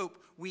confident hope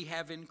we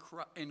have in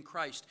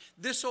Christ.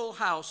 This old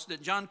house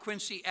that John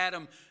Quincy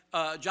Adams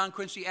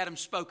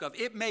spoke of,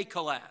 it may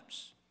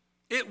collapse.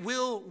 It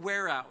will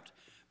wear out.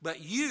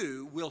 But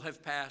you will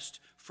have passed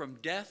from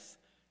death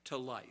to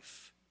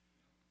life.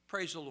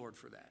 Praise the Lord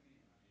for that.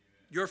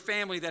 Your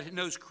family that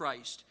knows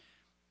Christ,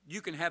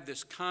 you can have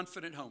this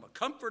confident home, a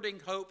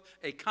comforting hope,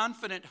 a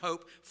confident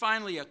hope,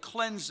 finally a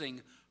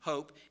cleansing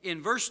hope.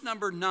 In verse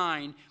number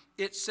 9,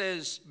 it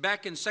says,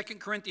 back in 2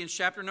 Corinthians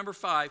chapter number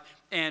 5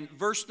 and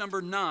verse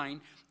number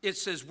 9, it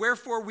says,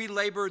 wherefore we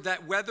labor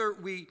that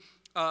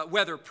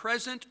whether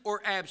present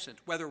or absent,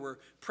 whether we're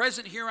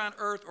present here on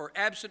earth or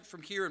absent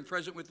from here and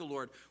present with the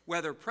Lord,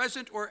 whether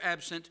present or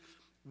absent,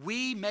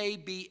 we may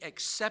be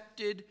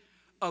accepted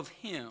of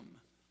him.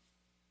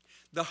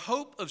 The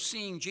hope of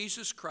seeing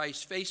Jesus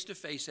Christ face to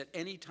face at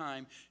any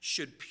time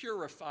should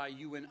purify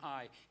you and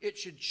I. It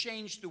should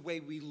change the way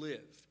we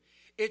live.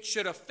 It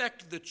should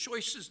affect the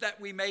choices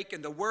that we make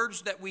and the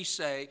words that we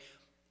say.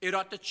 It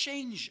ought to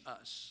change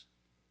us.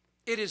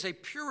 It is a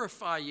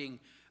purifying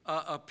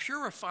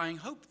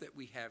hope that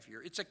we have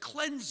here. It's a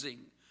cleansing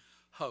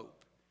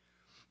hope.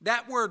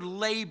 That word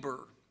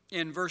labor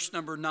in verse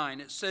number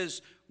 9, it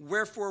says,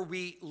 wherefore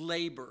we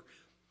labor.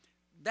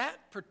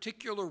 That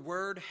particular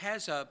word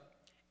has a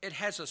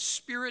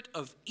spirit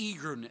of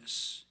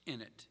eagerness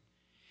in it.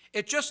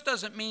 It just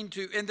doesn't mean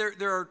to, and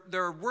there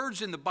are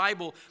words in the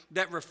Bible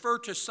that refer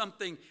to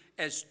something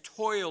as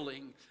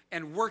toiling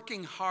and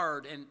working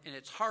hard, and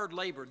it's hard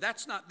labor.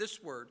 That's not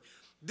this word.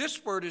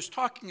 This word is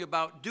talking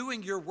about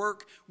doing your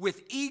work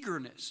with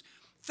eagerness.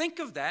 Think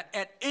of that.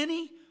 At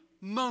any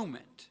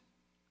moment,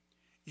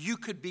 you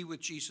could be with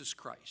Jesus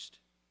Christ.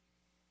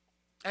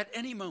 At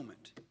any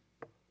moment.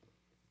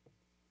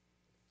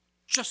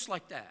 Just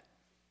like that.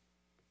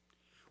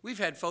 We've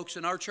had folks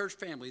in our church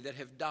family that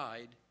have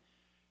died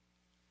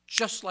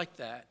just like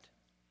that.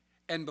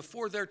 And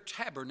before their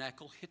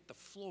tabernacle hit the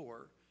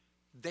floor,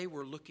 they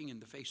were looking in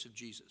the face of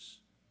Jesus.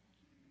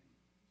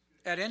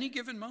 At any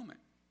given moment,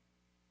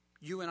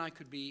 you and I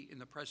could be in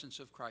the presence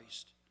of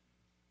Christ.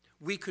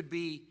 We could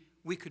be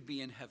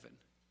in heaven.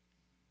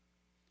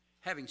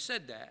 Having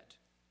said that,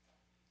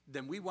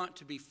 then we want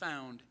to be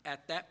found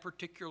at that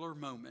particular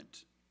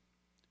moment.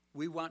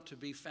 We want to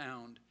be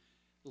found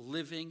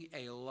living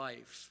a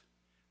life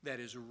that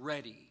is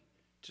ready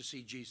to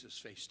see Jesus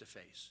face to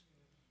face.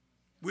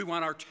 We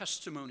want our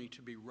testimony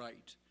to be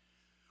right.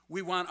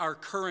 We want our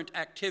current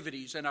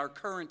activities and our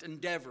current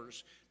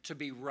endeavors to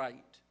be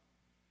right.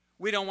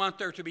 We don't want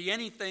there to be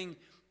anything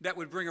that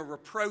would bring a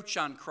reproach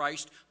on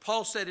Christ.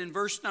 Paul said in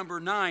verse number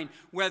 9,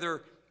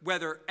 whether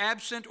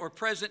absent or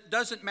present,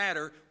 doesn't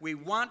matter. We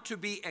want to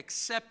be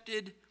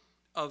accepted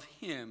of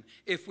him.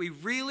 If we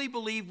really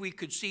believe we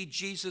could see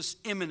Jesus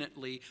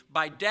imminently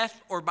by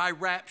death or by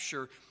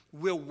rapture,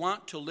 we'll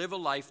want to live a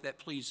life that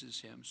pleases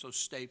him. So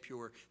stay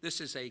pure.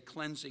 This is a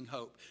cleansing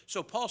hope.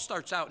 So Paul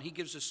starts out and he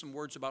gives us some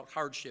words about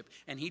hardship,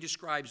 and he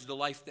describes the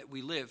life that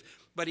we live.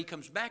 But he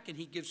comes back and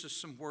he gives us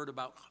some words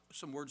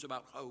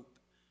about hope.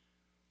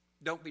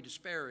 Don't be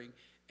despairing.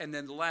 And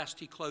then the last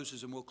he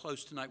closes, and we'll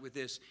close tonight with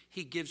this.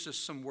 He gives us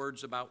some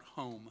words about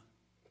home.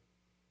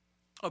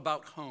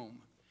 About home.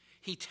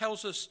 He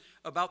tells us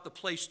about the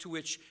place to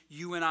which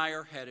you and I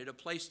are headed, a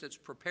place that's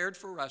prepared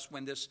for us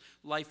when this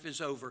life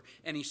is over.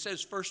 And he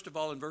says, first of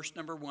all, in verse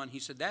number 1, he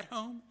said, that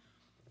home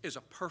is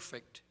a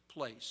perfect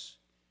place.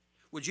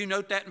 Would you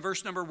note that in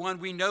verse number 1?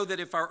 We know that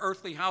if our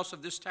earthly house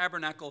of this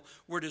tabernacle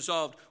were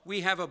dissolved,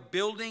 we have a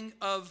building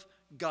of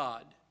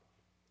God.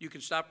 You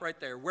can stop right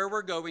there. Where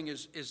we're going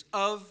is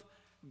of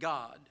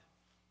God.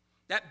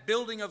 That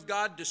building of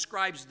God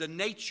describes the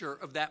nature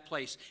of that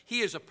place.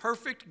 He is a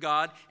perfect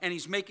God, and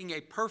he's making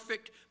a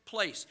perfect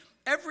place.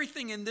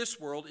 Everything in this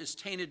world is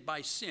tainted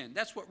by sin.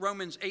 That's what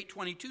Romans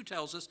 8:22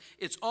 tells us.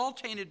 It's all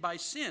tainted by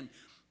sin.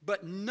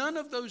 But none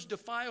of those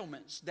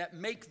defilements that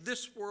make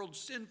this world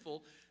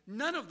sinful,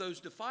 none of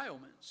those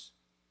defilements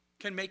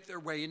can make their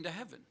way into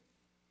heaven.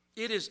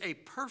 It is a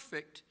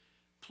perfect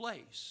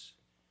place.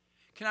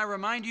 Can I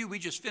remind you, we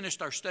just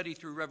finished our study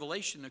through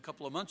Revelation a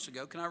couple of months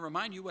ago. Can I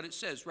remind you what it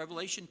says?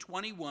 Revelation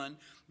 21,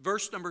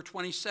 verse number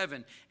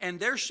 27. And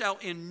there shall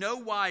in no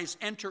wise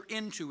enter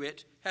into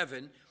it,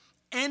 heaven,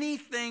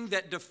 anything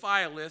that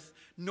defileth,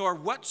 nor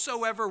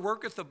whatsoever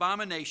worketh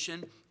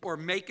abomination, or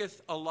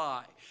maketh a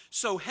lie.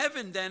 So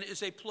heaven then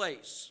is a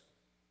place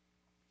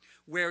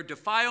where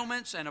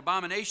defilements and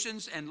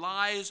abominations and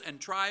lies and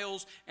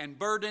trials and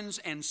burdens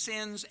and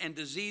sins and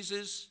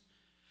diseases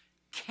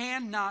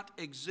cannot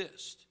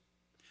exist.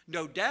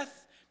 No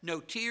death,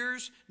 no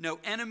tears, no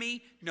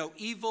enemy, no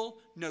evil,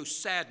 no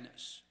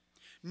sadness,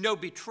 no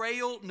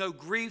betrayal, no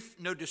grief,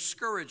 no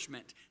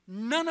discouragement.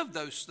 None of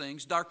those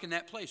things darken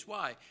that place.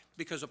 Why?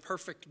 Because a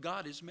perfect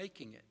God is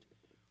making it.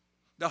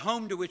 The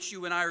home to which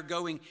you and I are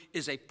going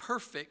is a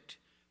perfect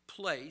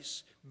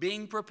place,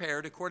 being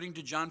prepared, according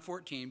to John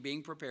 14,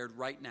 being prepared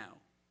right now.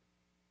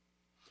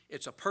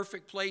 It's a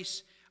perfect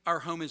place. Our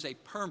home is a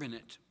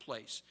permanent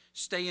place.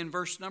 Stay in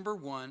verse number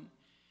 1.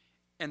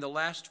 And the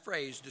last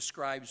phrase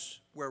describes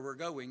where we're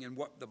going and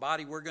what the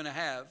body we're going to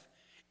have.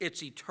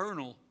 it's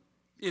eternal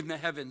in the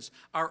heavens.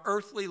 Our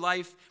earthly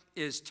life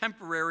is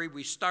temporary.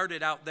 We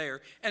started out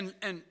there. And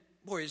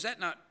boy, is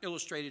that not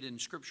illustrated in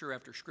Scripture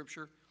after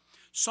Scripture?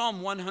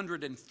 Psalm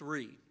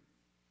 103,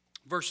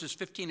 verses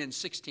 15 and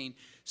 16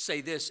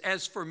 say this: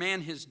 As for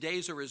man, his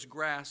days are as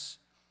grass,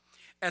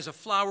 as a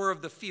flower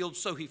of the field,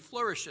 so he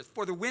flourisheth.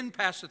 For the wind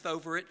passeth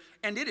over it,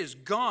 and it is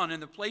gone,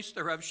 and the place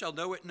thereof shall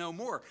know it no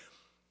more.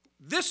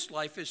 This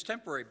life is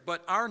temporary,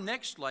 but our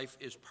next life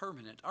is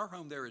permanent. Our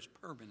home there is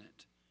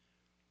permanent.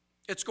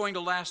 It's going to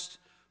last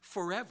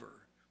forever.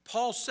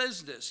 Paul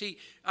says this.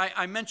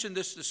 I mentioned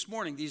this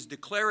morning, these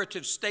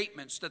declarative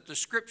statements that the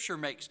Scripture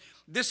makes.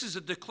 This is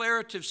a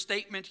declarative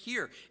statement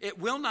here. It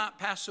will not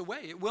pass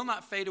away. It will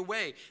not fade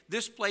away.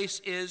 This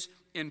place is,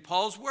 in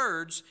Paul's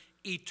words,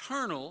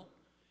 eternal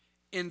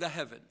in the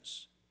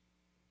heavens.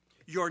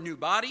 Your new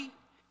body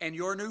and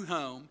your new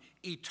home,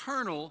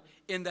 eternal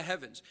in the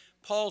heavens.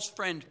 Paul's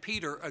friend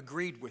Peter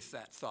agreed with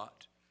that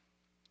thought.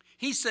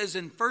 He says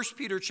in 1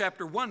 Peter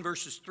chapter 1,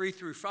 verses 3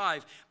 through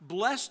 5,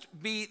 Blessed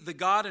be the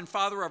God and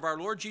Father of our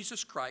Lord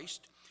Jesus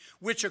Christ,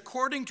 which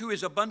according to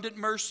his abundant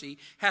mercy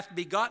hath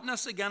begotten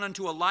us again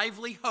unto a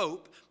lively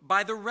hope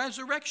by the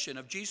resurrection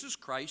of Jesus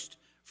Christ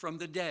from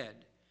the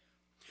dead,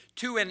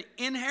 to an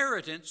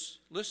inheritance,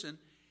 listen,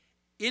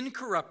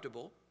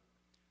 incorruptible,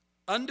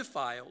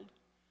 undefiled,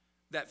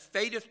 that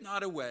fadeth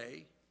not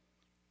away,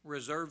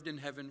 reserved in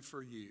heaven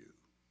for you.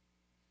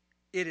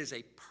 It is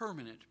a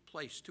permanent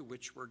place to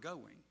which we're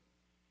going.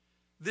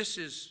 This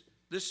is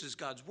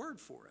God's word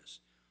for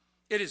us.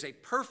 It is a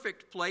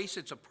perfect place.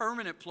 It's a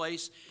permanent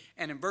place.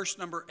 And in verse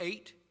number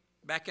 8,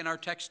 back in our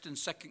text in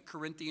 2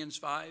 Corinthians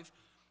 5,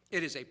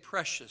 it is a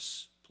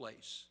precious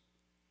place.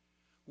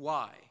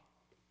 Why?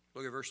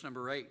 Look at verse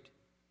number 8.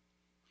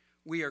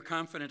 We are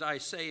confident, I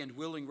say, and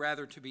willing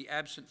rather to be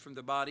absent from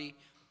the body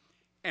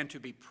and to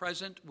be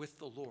present with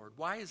the Lord.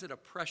 Why is it a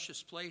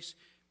precious place?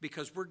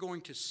 Because we're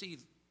going to see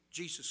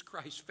Jesus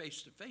Christ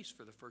face to face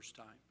for the first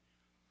time.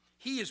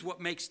 He is what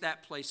makes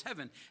that place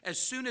heaven. As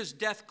soon as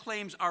death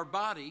claims our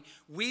body,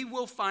 we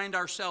will find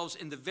ourselves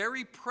in the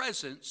very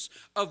presence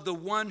of the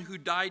one who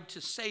died to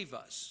save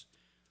us.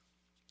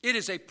 It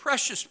is a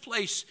precious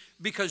place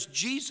because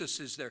Jesus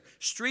is there.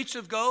 Streets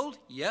of gold?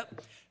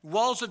 Yep.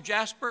 Walls of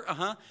jasper?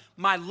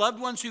 My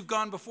loved ones who've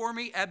gone before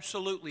me?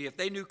 Absolutely. If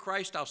they knew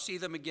Christ, I'll see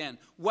them again.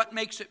 What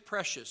makes it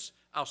precious?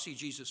 I'll see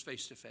Jesus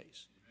face to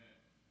face.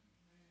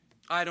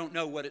 I don't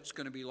know what it's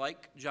going to be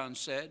like, John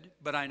said,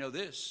 but I know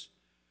this.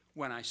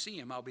 When I see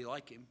him, I'll be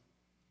like him.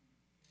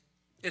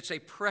 It's a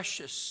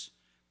precious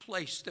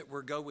place that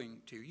we're going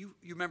to. You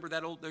remember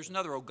that there's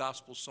another old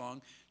gospel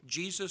song,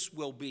 Jesus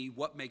will be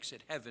what makes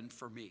it heaven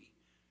for me.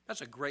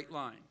 That's a great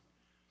line.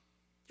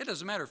 It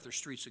doesn't matter if there's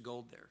streets of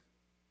gold there.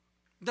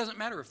 It doesn't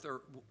matter if there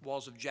are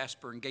walls of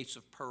jasper and gates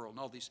of pearl and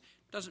all these.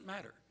 It doesn't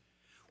matter.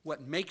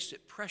 What makes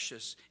it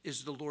precious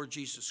is the Lord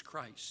Jesus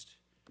Christ.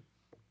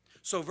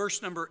 So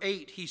verse number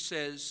 8, he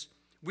says,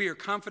 we are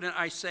confident,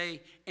 I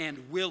say, and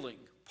willing.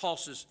 Paul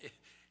says,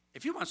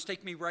 if he wants to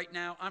take me right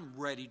now, I'm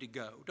ready to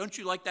go. Don't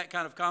you like that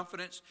kind of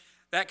confidence,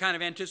 that kind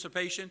of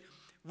anticipation?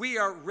 We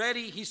are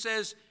ready, he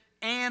says,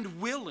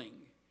 and willing,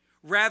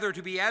 rather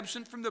to be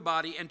absent from the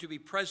body and to be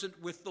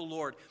present with the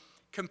Lord.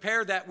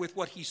 Compare that with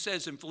what he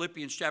says in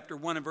Philippians chapter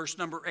 1 and verse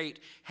number 8,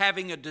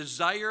 having a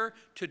desire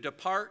to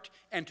depart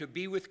and to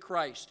be with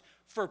Christ.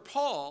 For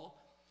Paul,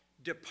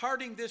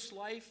 departing this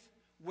life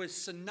was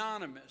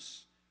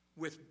synonymous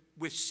with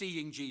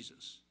seeing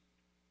Jesus.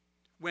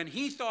 When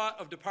he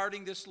thought of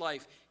departing this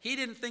life, he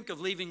didn't think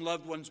of leaving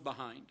loved ones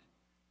behind.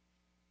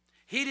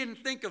 He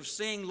didn't think of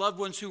seeing loved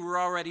ones who were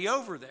already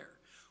over there.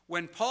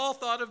 When Paul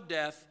thought of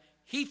death,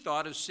 he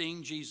thought of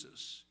seeing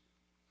Jesus.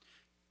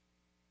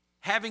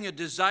 Having a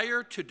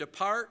desire to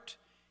depart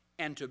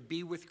and to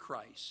be with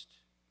Christ.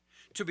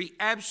 To be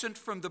absent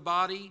from the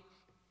body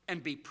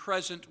and be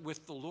present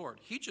with the Lord.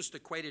 He just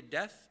equated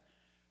death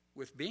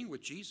with being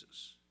with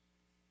Jesus.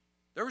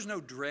 There was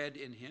no dread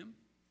in him.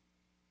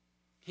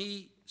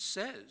 He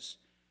says,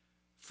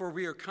 for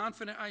we are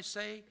confident, I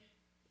say,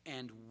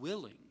 and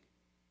willing,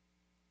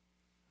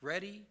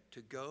 ready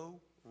to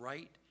go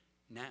right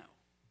now.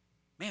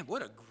 Man,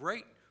 what a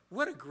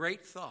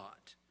great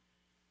thought.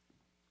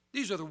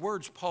 These are the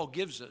words Paul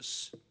gives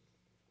us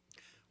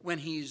when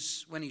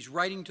he's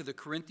writing to the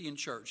Corinthian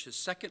church, his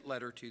second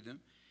letter to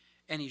them,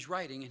 and he's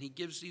writing and he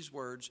gives these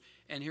words,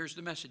 and here's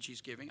the message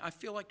he's giving. I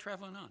feel like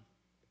traveling on.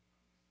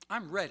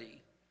 I'm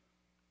ready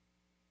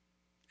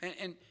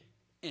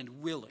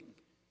and willing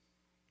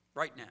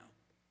right now.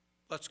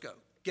 Let's go.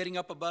 Getting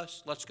up a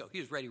bus, let's go. He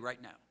is ready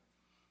right now.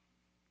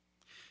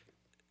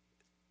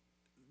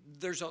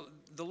 There's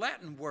the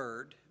Latin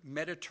word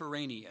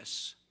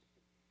Mediterraneus.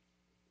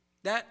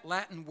 That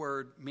Latin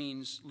word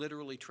means,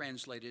 literally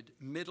translated,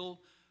 middle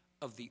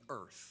of the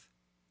earth.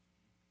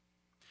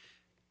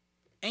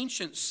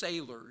 Ancient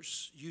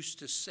sailors used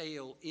to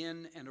sail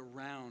in and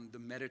around the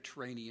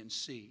Mediterranean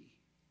Sea.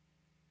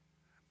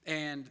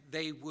 And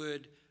they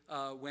would,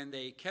 when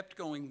they kept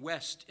going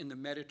west in the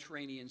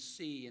Mediterranean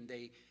Sea and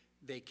they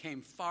they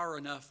came far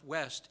enough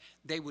west,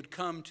 they would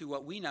come to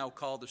what we now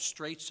call the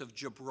Straits of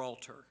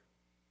Gibraltar.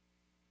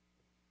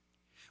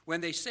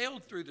 When they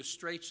sailed through the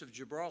Straits of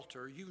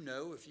Gibraltar, you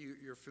know, if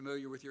you're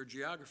familiar with your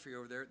geography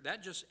over there,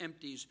 that just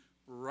empties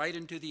right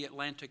into the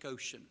Atlantic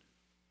Ocean.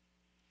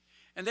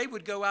 And they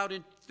would go out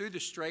through the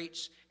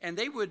straits, and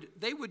they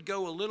would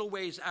go a little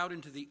ways out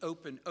into the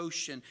open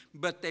ocean,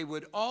 but they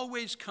would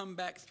always come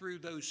back through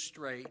those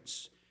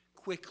straits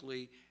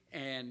quickly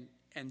and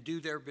do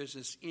their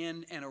business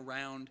in and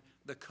around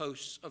the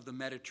coasts of the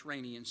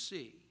Mediterranean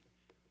Sea.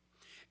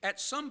 At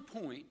some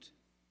point,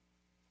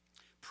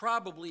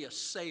 probably a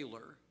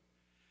sailor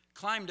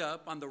climbed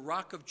up on the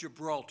Rock of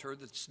Gibraltar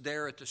that's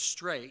there at the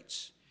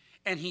straits,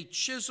 and he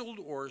chiseled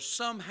or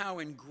somehow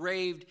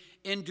engraved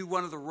into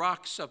one of the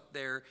rocks up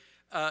there,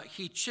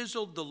 he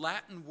chiseled the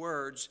Latin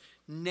words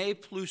ne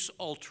plus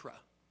ultra,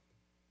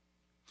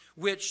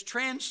 which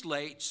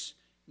translates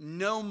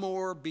no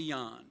more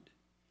beyond.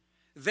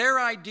 Their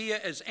idea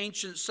as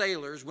ancient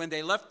sailors, when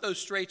they left those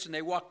straits and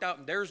they walked out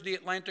and there's the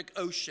Atlantic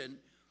Ocean,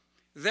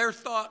 their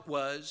thought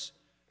was,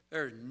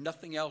 there's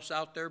nothing else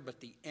out there but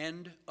the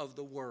end of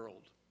the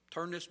world.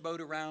 Turn this boat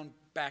around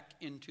back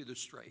into the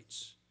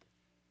straits.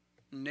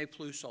 Ne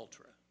plus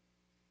ultra.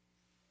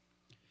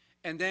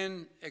 And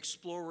then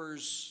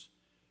explorers,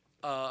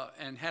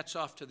 and hats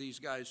off to these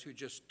guys who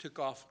just took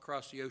off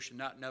across the ocean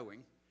not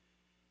knowing.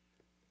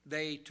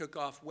 They took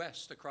off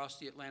west across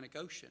the Atlantic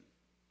Ocean.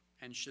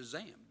 And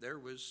shazam, there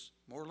was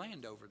more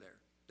land over there.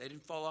 They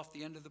didn't fall off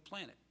the end of the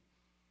planet.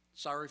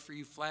 Sorry for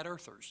you flat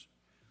earthers.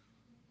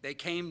 They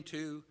came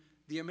to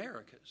the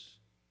Americas.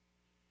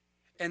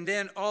 And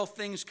then all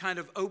things kind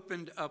of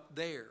opened up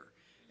there.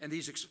 And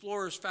these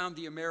explorers found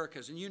the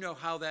Americas. And you know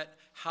how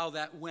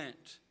that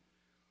went.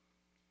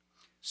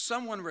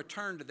 Someone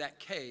returned to that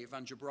cave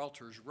on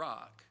Gibraltar's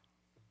Rock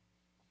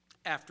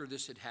after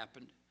this had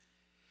happened.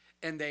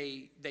 And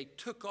they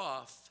took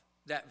off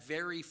that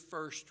very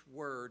first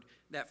word,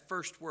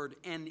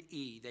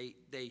 N-E.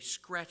 They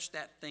scratched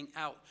that thing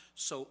out.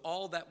 So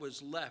all that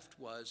was left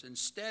was,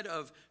 instead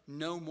of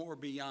no more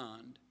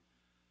beyond,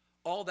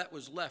 all that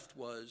was left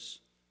was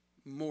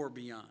more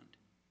beyond.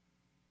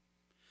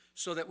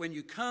 So that when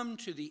you come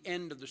to the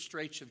end of the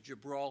Straits of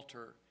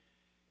Gibraltar,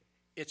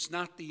 it's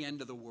not the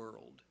end of the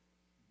world.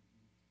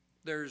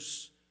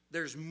 There's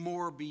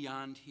more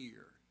beyond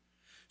here.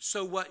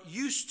 So what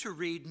used to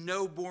read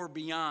no more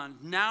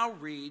beyond now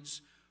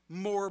reads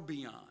more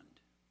beyond.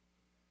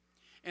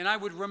 And I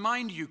would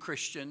remind you,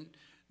 Christian,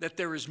 that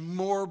there is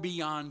more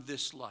beyond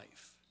this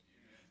life.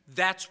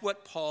 That's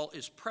what Paul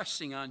is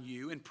pressing on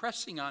you and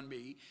pressing on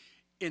me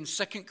in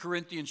 2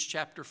 Corinthians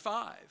chapter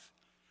 5.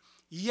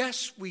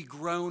 Yes, we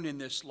groan in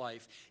this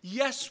life.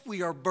 Yes,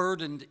 we are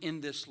burdened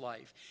in this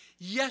life.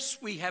 Yes,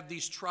 we have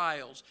these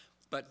trials,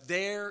 but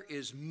there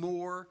is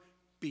more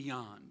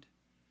beyond.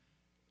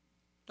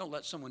 Don't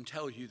let someone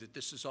tell you that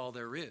this is all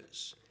there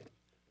is.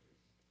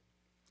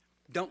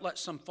 Don't let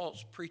some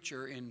false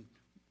preacher in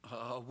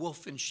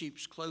wolf in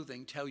sheep's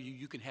clothing tell you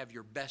you can have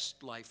your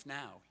best life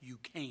now. You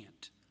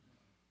can't.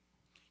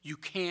 You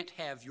can't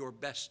have your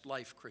best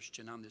life,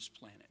 Christian, on this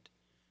planet.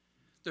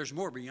 There's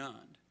more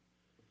beyond.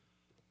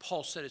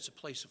 Paul said it's a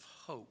place of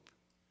hope.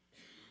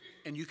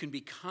 And you can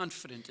be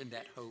confident in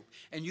that hope.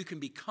 And you can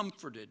be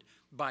comforted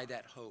by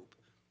that hope.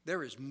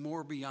 There is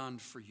more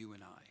beyond for you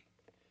and I.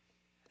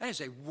 That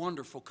is a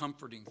wonderful,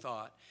 comforting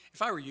thought.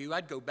 If I were you,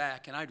 I'd go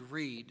back and I'd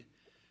read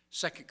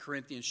 2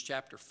 Corinthians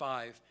chapter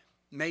 5,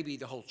 maybe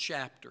the whole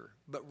chapter,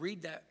 but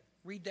read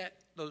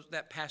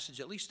that passage,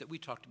 at least that we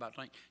talked about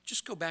tonight.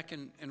 Just go back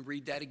and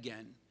read that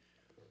again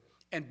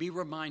and be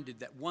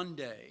reminded that one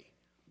day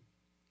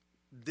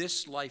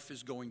this life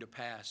is going to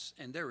pass,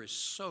 and there is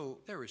so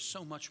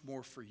much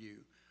more for you,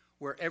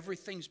 where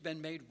everything's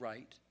been made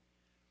right,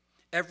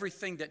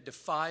 everything that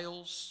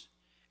defiles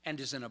and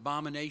is an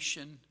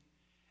abomination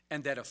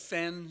and that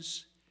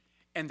offends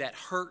and that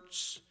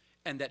hurts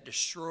and that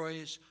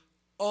destroys,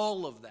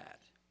 all of that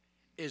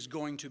is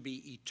going to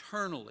be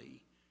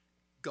eternally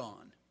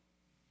gone.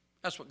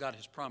 That's what God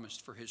has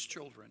promised for his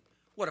children.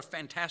 What a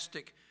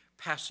fantastic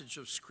passage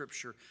of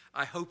Scripture.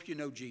 I hope you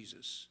know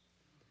Jesus.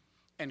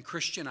 And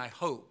Christian, I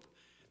hope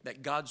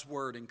that God's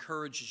word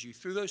encourages you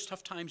through those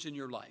tough times in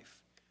your life,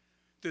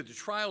 through the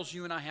trials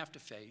you and I have to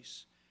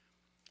face.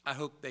 I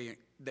hope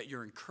that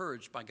you're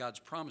encouraged by God's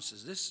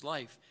promises. This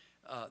life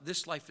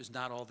is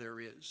not all there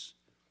is.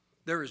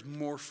 There is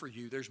more for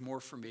you. There's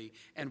more for me.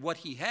 And what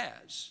he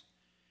has.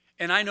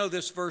 And I know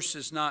this verse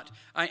is not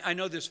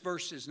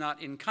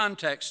in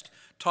context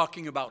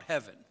talking about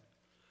heaven.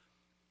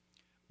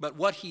 But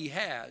what he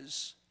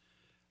has,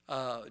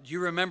 do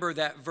you remember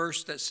that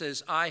verse that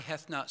says, eye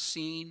hath not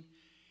seen,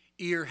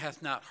 ear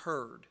hath not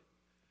heard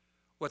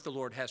what the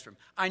Lord has for him?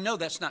 I know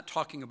that's not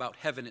talking about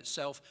heaven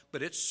itself,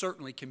 but it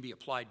certainly can be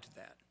applied to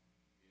that.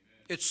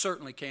 Amen. It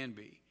certainly can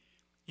be.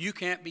 You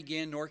can't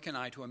begin, nor can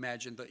I, to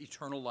imagine the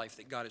eternal life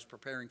that God is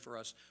preparing for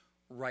us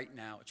right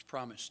now. It's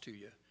promised to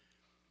you.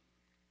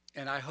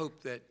 And I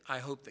hope that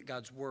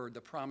God's word,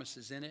 the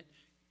promises in it,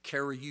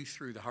 carry you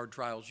through the hard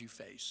trials you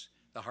face.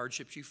 the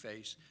hardships you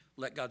face,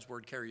 let God's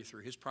word carry you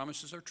through. His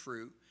promises are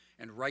true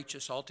and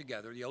righteous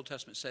altogether. The Old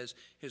Testament says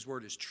his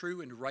word is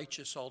true and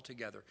righteous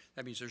altogether.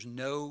 That means there's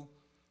no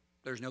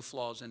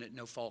flaws in it,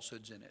 no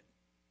falsehoods in it.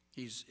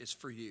 It's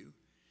for you.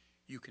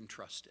 You can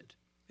trust it.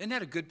 Isn't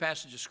that a good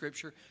passage of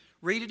Scripture?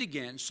 Read it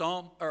again,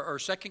 2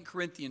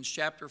 Corinthians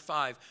chapter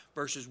 5,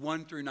 verses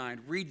 1 through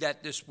 9. Read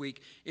that this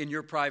week in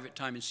your private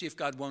time and see if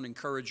God won't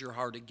encourage your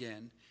heart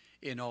again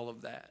in all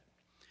of that.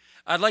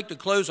 I'd like to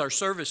close our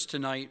service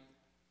tonight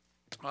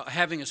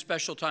having a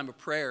special time of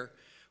prayer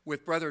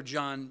with Brother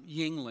John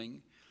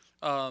Yingling.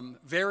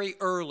 Very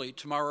early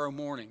tomorrow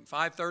morning,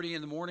 5:30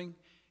 in the morning,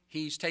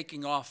 he's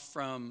taking off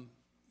from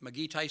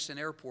McGee-Tyson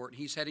Airport.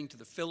 He's heading to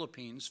the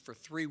Philippines for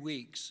 3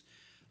 weeks,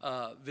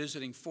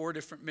 visiting 4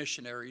 different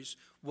missionaries,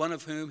 one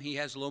of whom he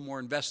has a little more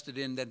invested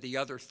in than the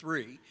other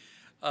 3.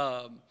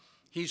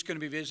 He's going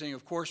to be visiting,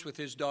 of course, with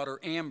his daughter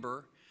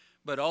Amber,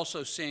 but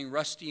also seeing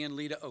Rusty and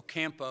Lita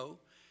Ocampo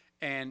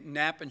and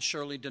Knapp and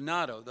Shirley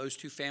Donato. Those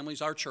 2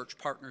 families our church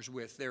partners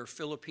with. They're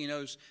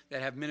Filipinos that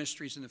have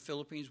ministries in the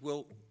Philippines.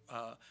 We're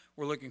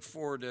looking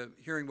forward to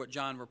hearing what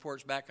John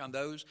reports back on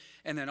those.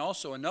 And then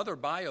also another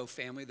bio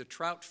family, the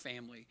Trout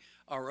family,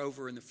 are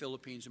over in the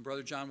Philippines. And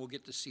Brother John will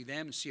get to see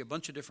them and see a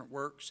bunch of different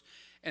works.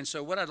 And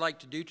so what I'd like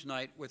to do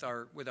tonight with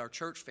our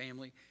church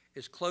family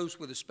is close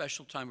with a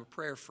special time of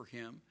prayer for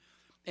him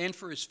and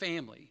for his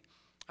family.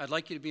 I'd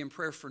like you to be in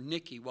prayer for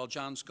Nikki while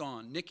John's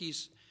gone.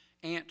 Nikki's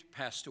aunt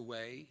passed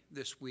away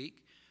this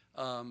week.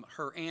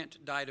 Her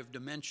aunt died of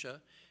dementia,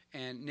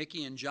 and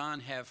Nikki and John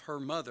have her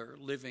mother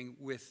living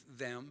with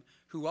them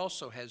who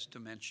also has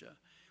dementia.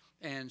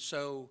 And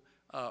so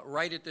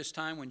right at this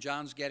time when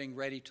John's getting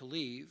ready to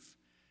leave,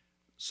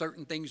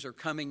 certain things are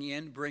coming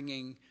in,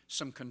 bringing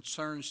some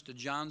concerns to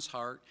John's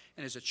heart.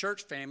 And as a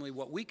church family,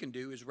 what we can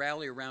do is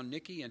rally around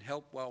Nikki and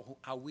help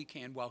how we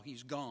can while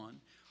he's gone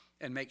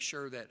and make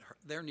sure that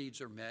their needs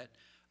are met.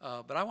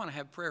 But I want to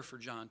have prayer for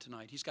John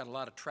tonight. He's got a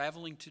lot of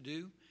traveling to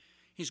do.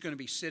 He's going to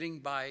be sitting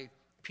by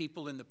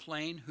people in the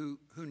plane who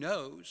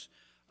knows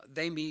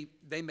they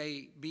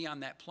may be on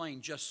that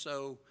plane just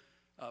so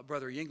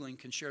Brother Yingling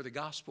can share the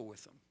gospel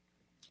with them.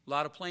 A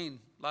lot of plane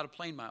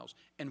miles.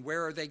 And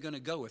where are they going to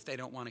go if they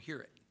don't want to hear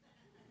it?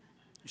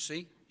 You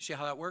see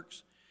how that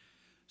works?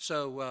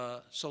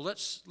 So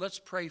let's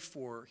pray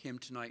for him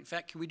tonight. In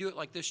fact, can we do it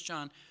like this,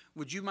 John?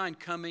 Would you mind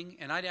coming?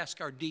 And I'd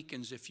ask our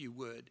deacons if you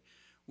would.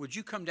 Would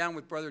you come down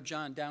with Brother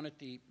John down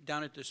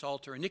at this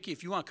altar? And Nikki,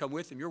 if you want to come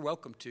with him, you're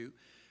welcome to.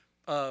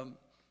 Well,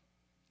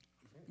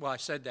 I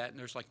said that, and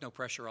there's like no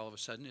pressure all of a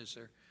sudden, is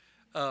there?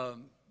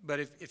 But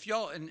if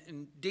y'all,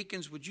 and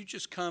deacons, would you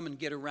just come and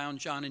get around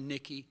John and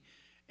Nikki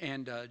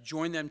and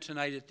join them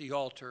tonight at the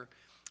altar?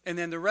 And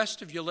then the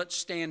rest of you, let's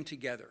stand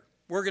together.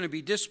 We're going to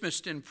be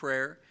dismissed in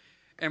prayer,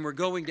 and we're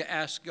going to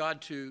ask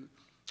God to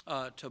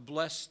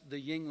bless the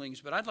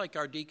Yinglings. But I'd like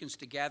our deacons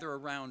to gather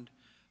around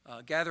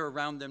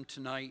them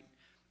tonight.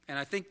 And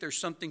I think there's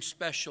something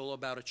special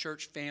about a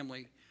church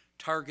family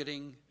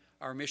targeting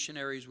our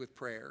missionaries with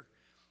prayer.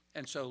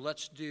 And so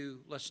let's do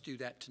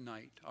that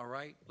tonight, all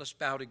right? Let's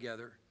bow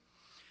together.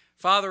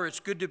 Father,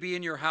 it's good to be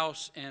in your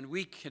house, and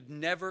we could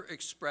never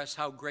express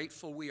how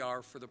grateful we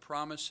are for the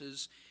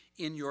promises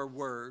in your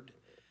word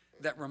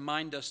that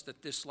remind us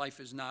that this life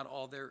is not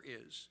all there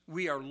is.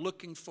 We are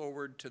looking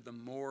forward to the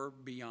more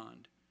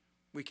beyond.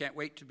 We can't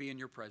wait to be in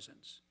your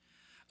presence.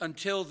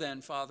 Until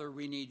then, Father,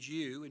 we need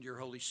you and your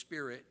Holy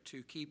Spirit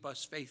to keep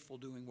us faithful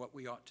doing what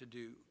we ought to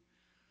do.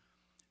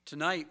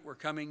 Tonight, we're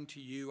coming to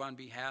you on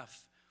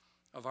behalf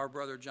of our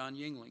brother John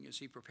Yingling as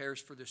he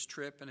prepares for this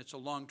trip, and it's a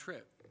long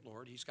trip,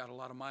 Lord. He's got a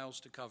lot of miles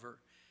to cover.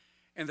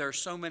 And there are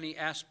so many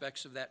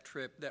aspects of that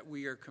trip that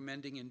we are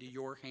commending into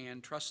your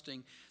hand,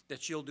 trusting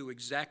that you'll do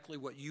exactly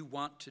what you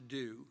want to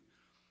do,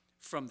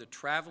 from the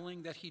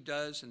traveling that he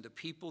does and the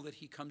people that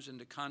he comes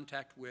into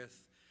contact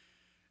with,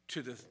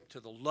 to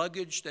the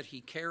luggage that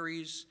he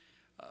carries.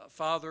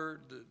 Father,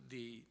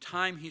 the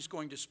time he's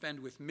going to spend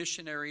with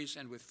missionaries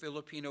and with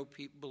Filipino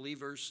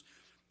believers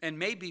and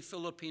maybe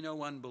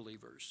Filipino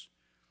unbelievers.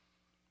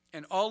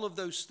 And all of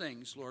those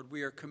things, Lord,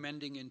 we are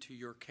commending into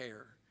your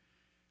care.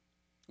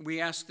 We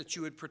ask that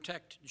you would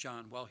protect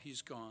John while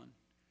he's gone.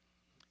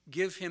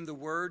 Give him the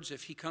words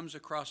if he comes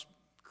across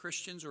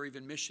Christians or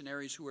even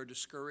missionaries who are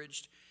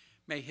discouraged.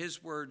 May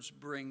his words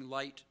bring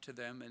light to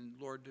them and,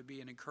 Lord, to be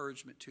an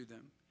encouragement to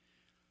them.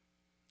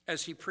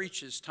 As he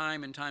preaches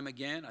time and time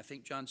again, I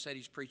think John said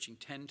he's preaching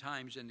 10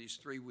 times in these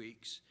 3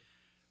 weeks.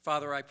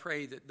 Father, I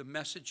pray that the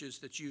messages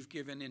that you've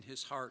given in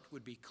his heart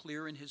would be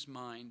clear in his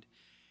mind,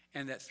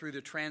 and that through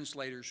the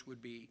translators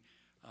would be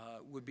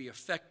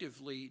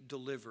effectively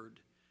delivered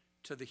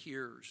to the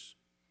hearers.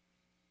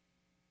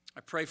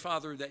 I pray,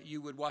 Father, that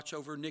you would watch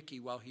over Nikki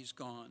while he's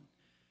gone.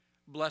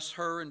 Bless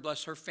her and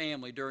bless her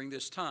family during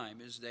this time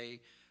as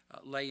they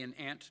lay an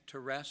aunt to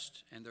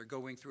rest and they're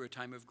going through a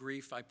time of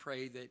grief. I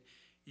pray that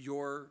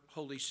your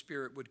Holy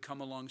Spirit would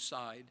come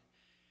alongside,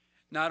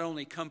 not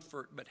only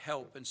comfort, but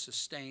help and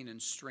sustain and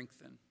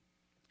strengthen.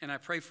 And I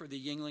pray for the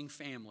Yingling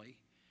family.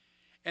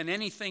 And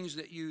any things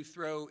that you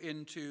throw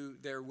into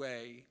their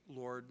way,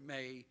 Lord,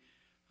 may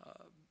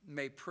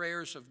May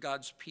prayers of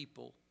God's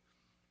people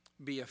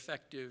be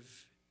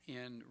effective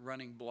in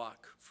running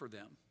block for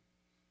them.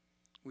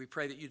 We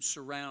pray that you'd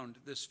surround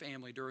this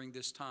family during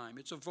this time.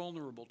 It's a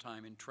vulnerable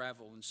time in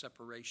travel and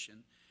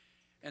separation.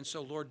 And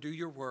so, Lord, do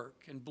your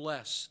work and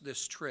bless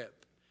this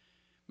trip.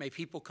 May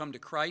people come to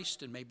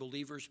Christ and may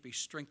believers be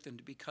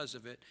strengthened because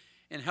of it.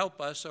 And help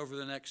us over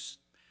the next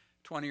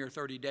 20 or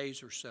 30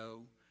 days or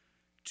so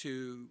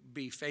to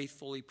be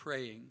faithfully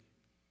praying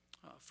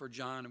for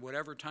John.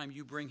 Whatever time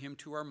you bring him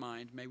to our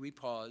mind, may we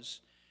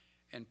pause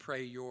and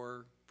pray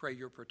your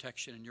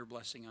protection and your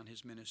blessing on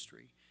his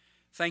ministry.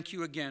 Thank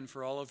you again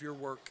for all of your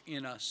work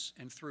in us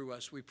and through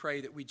us. We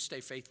pray that we'd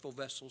stay faithful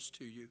vessels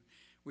to you.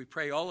 We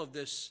pray all of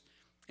this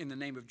in the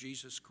name of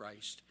Jesus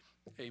Christ.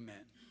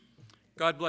 Amen. God bless.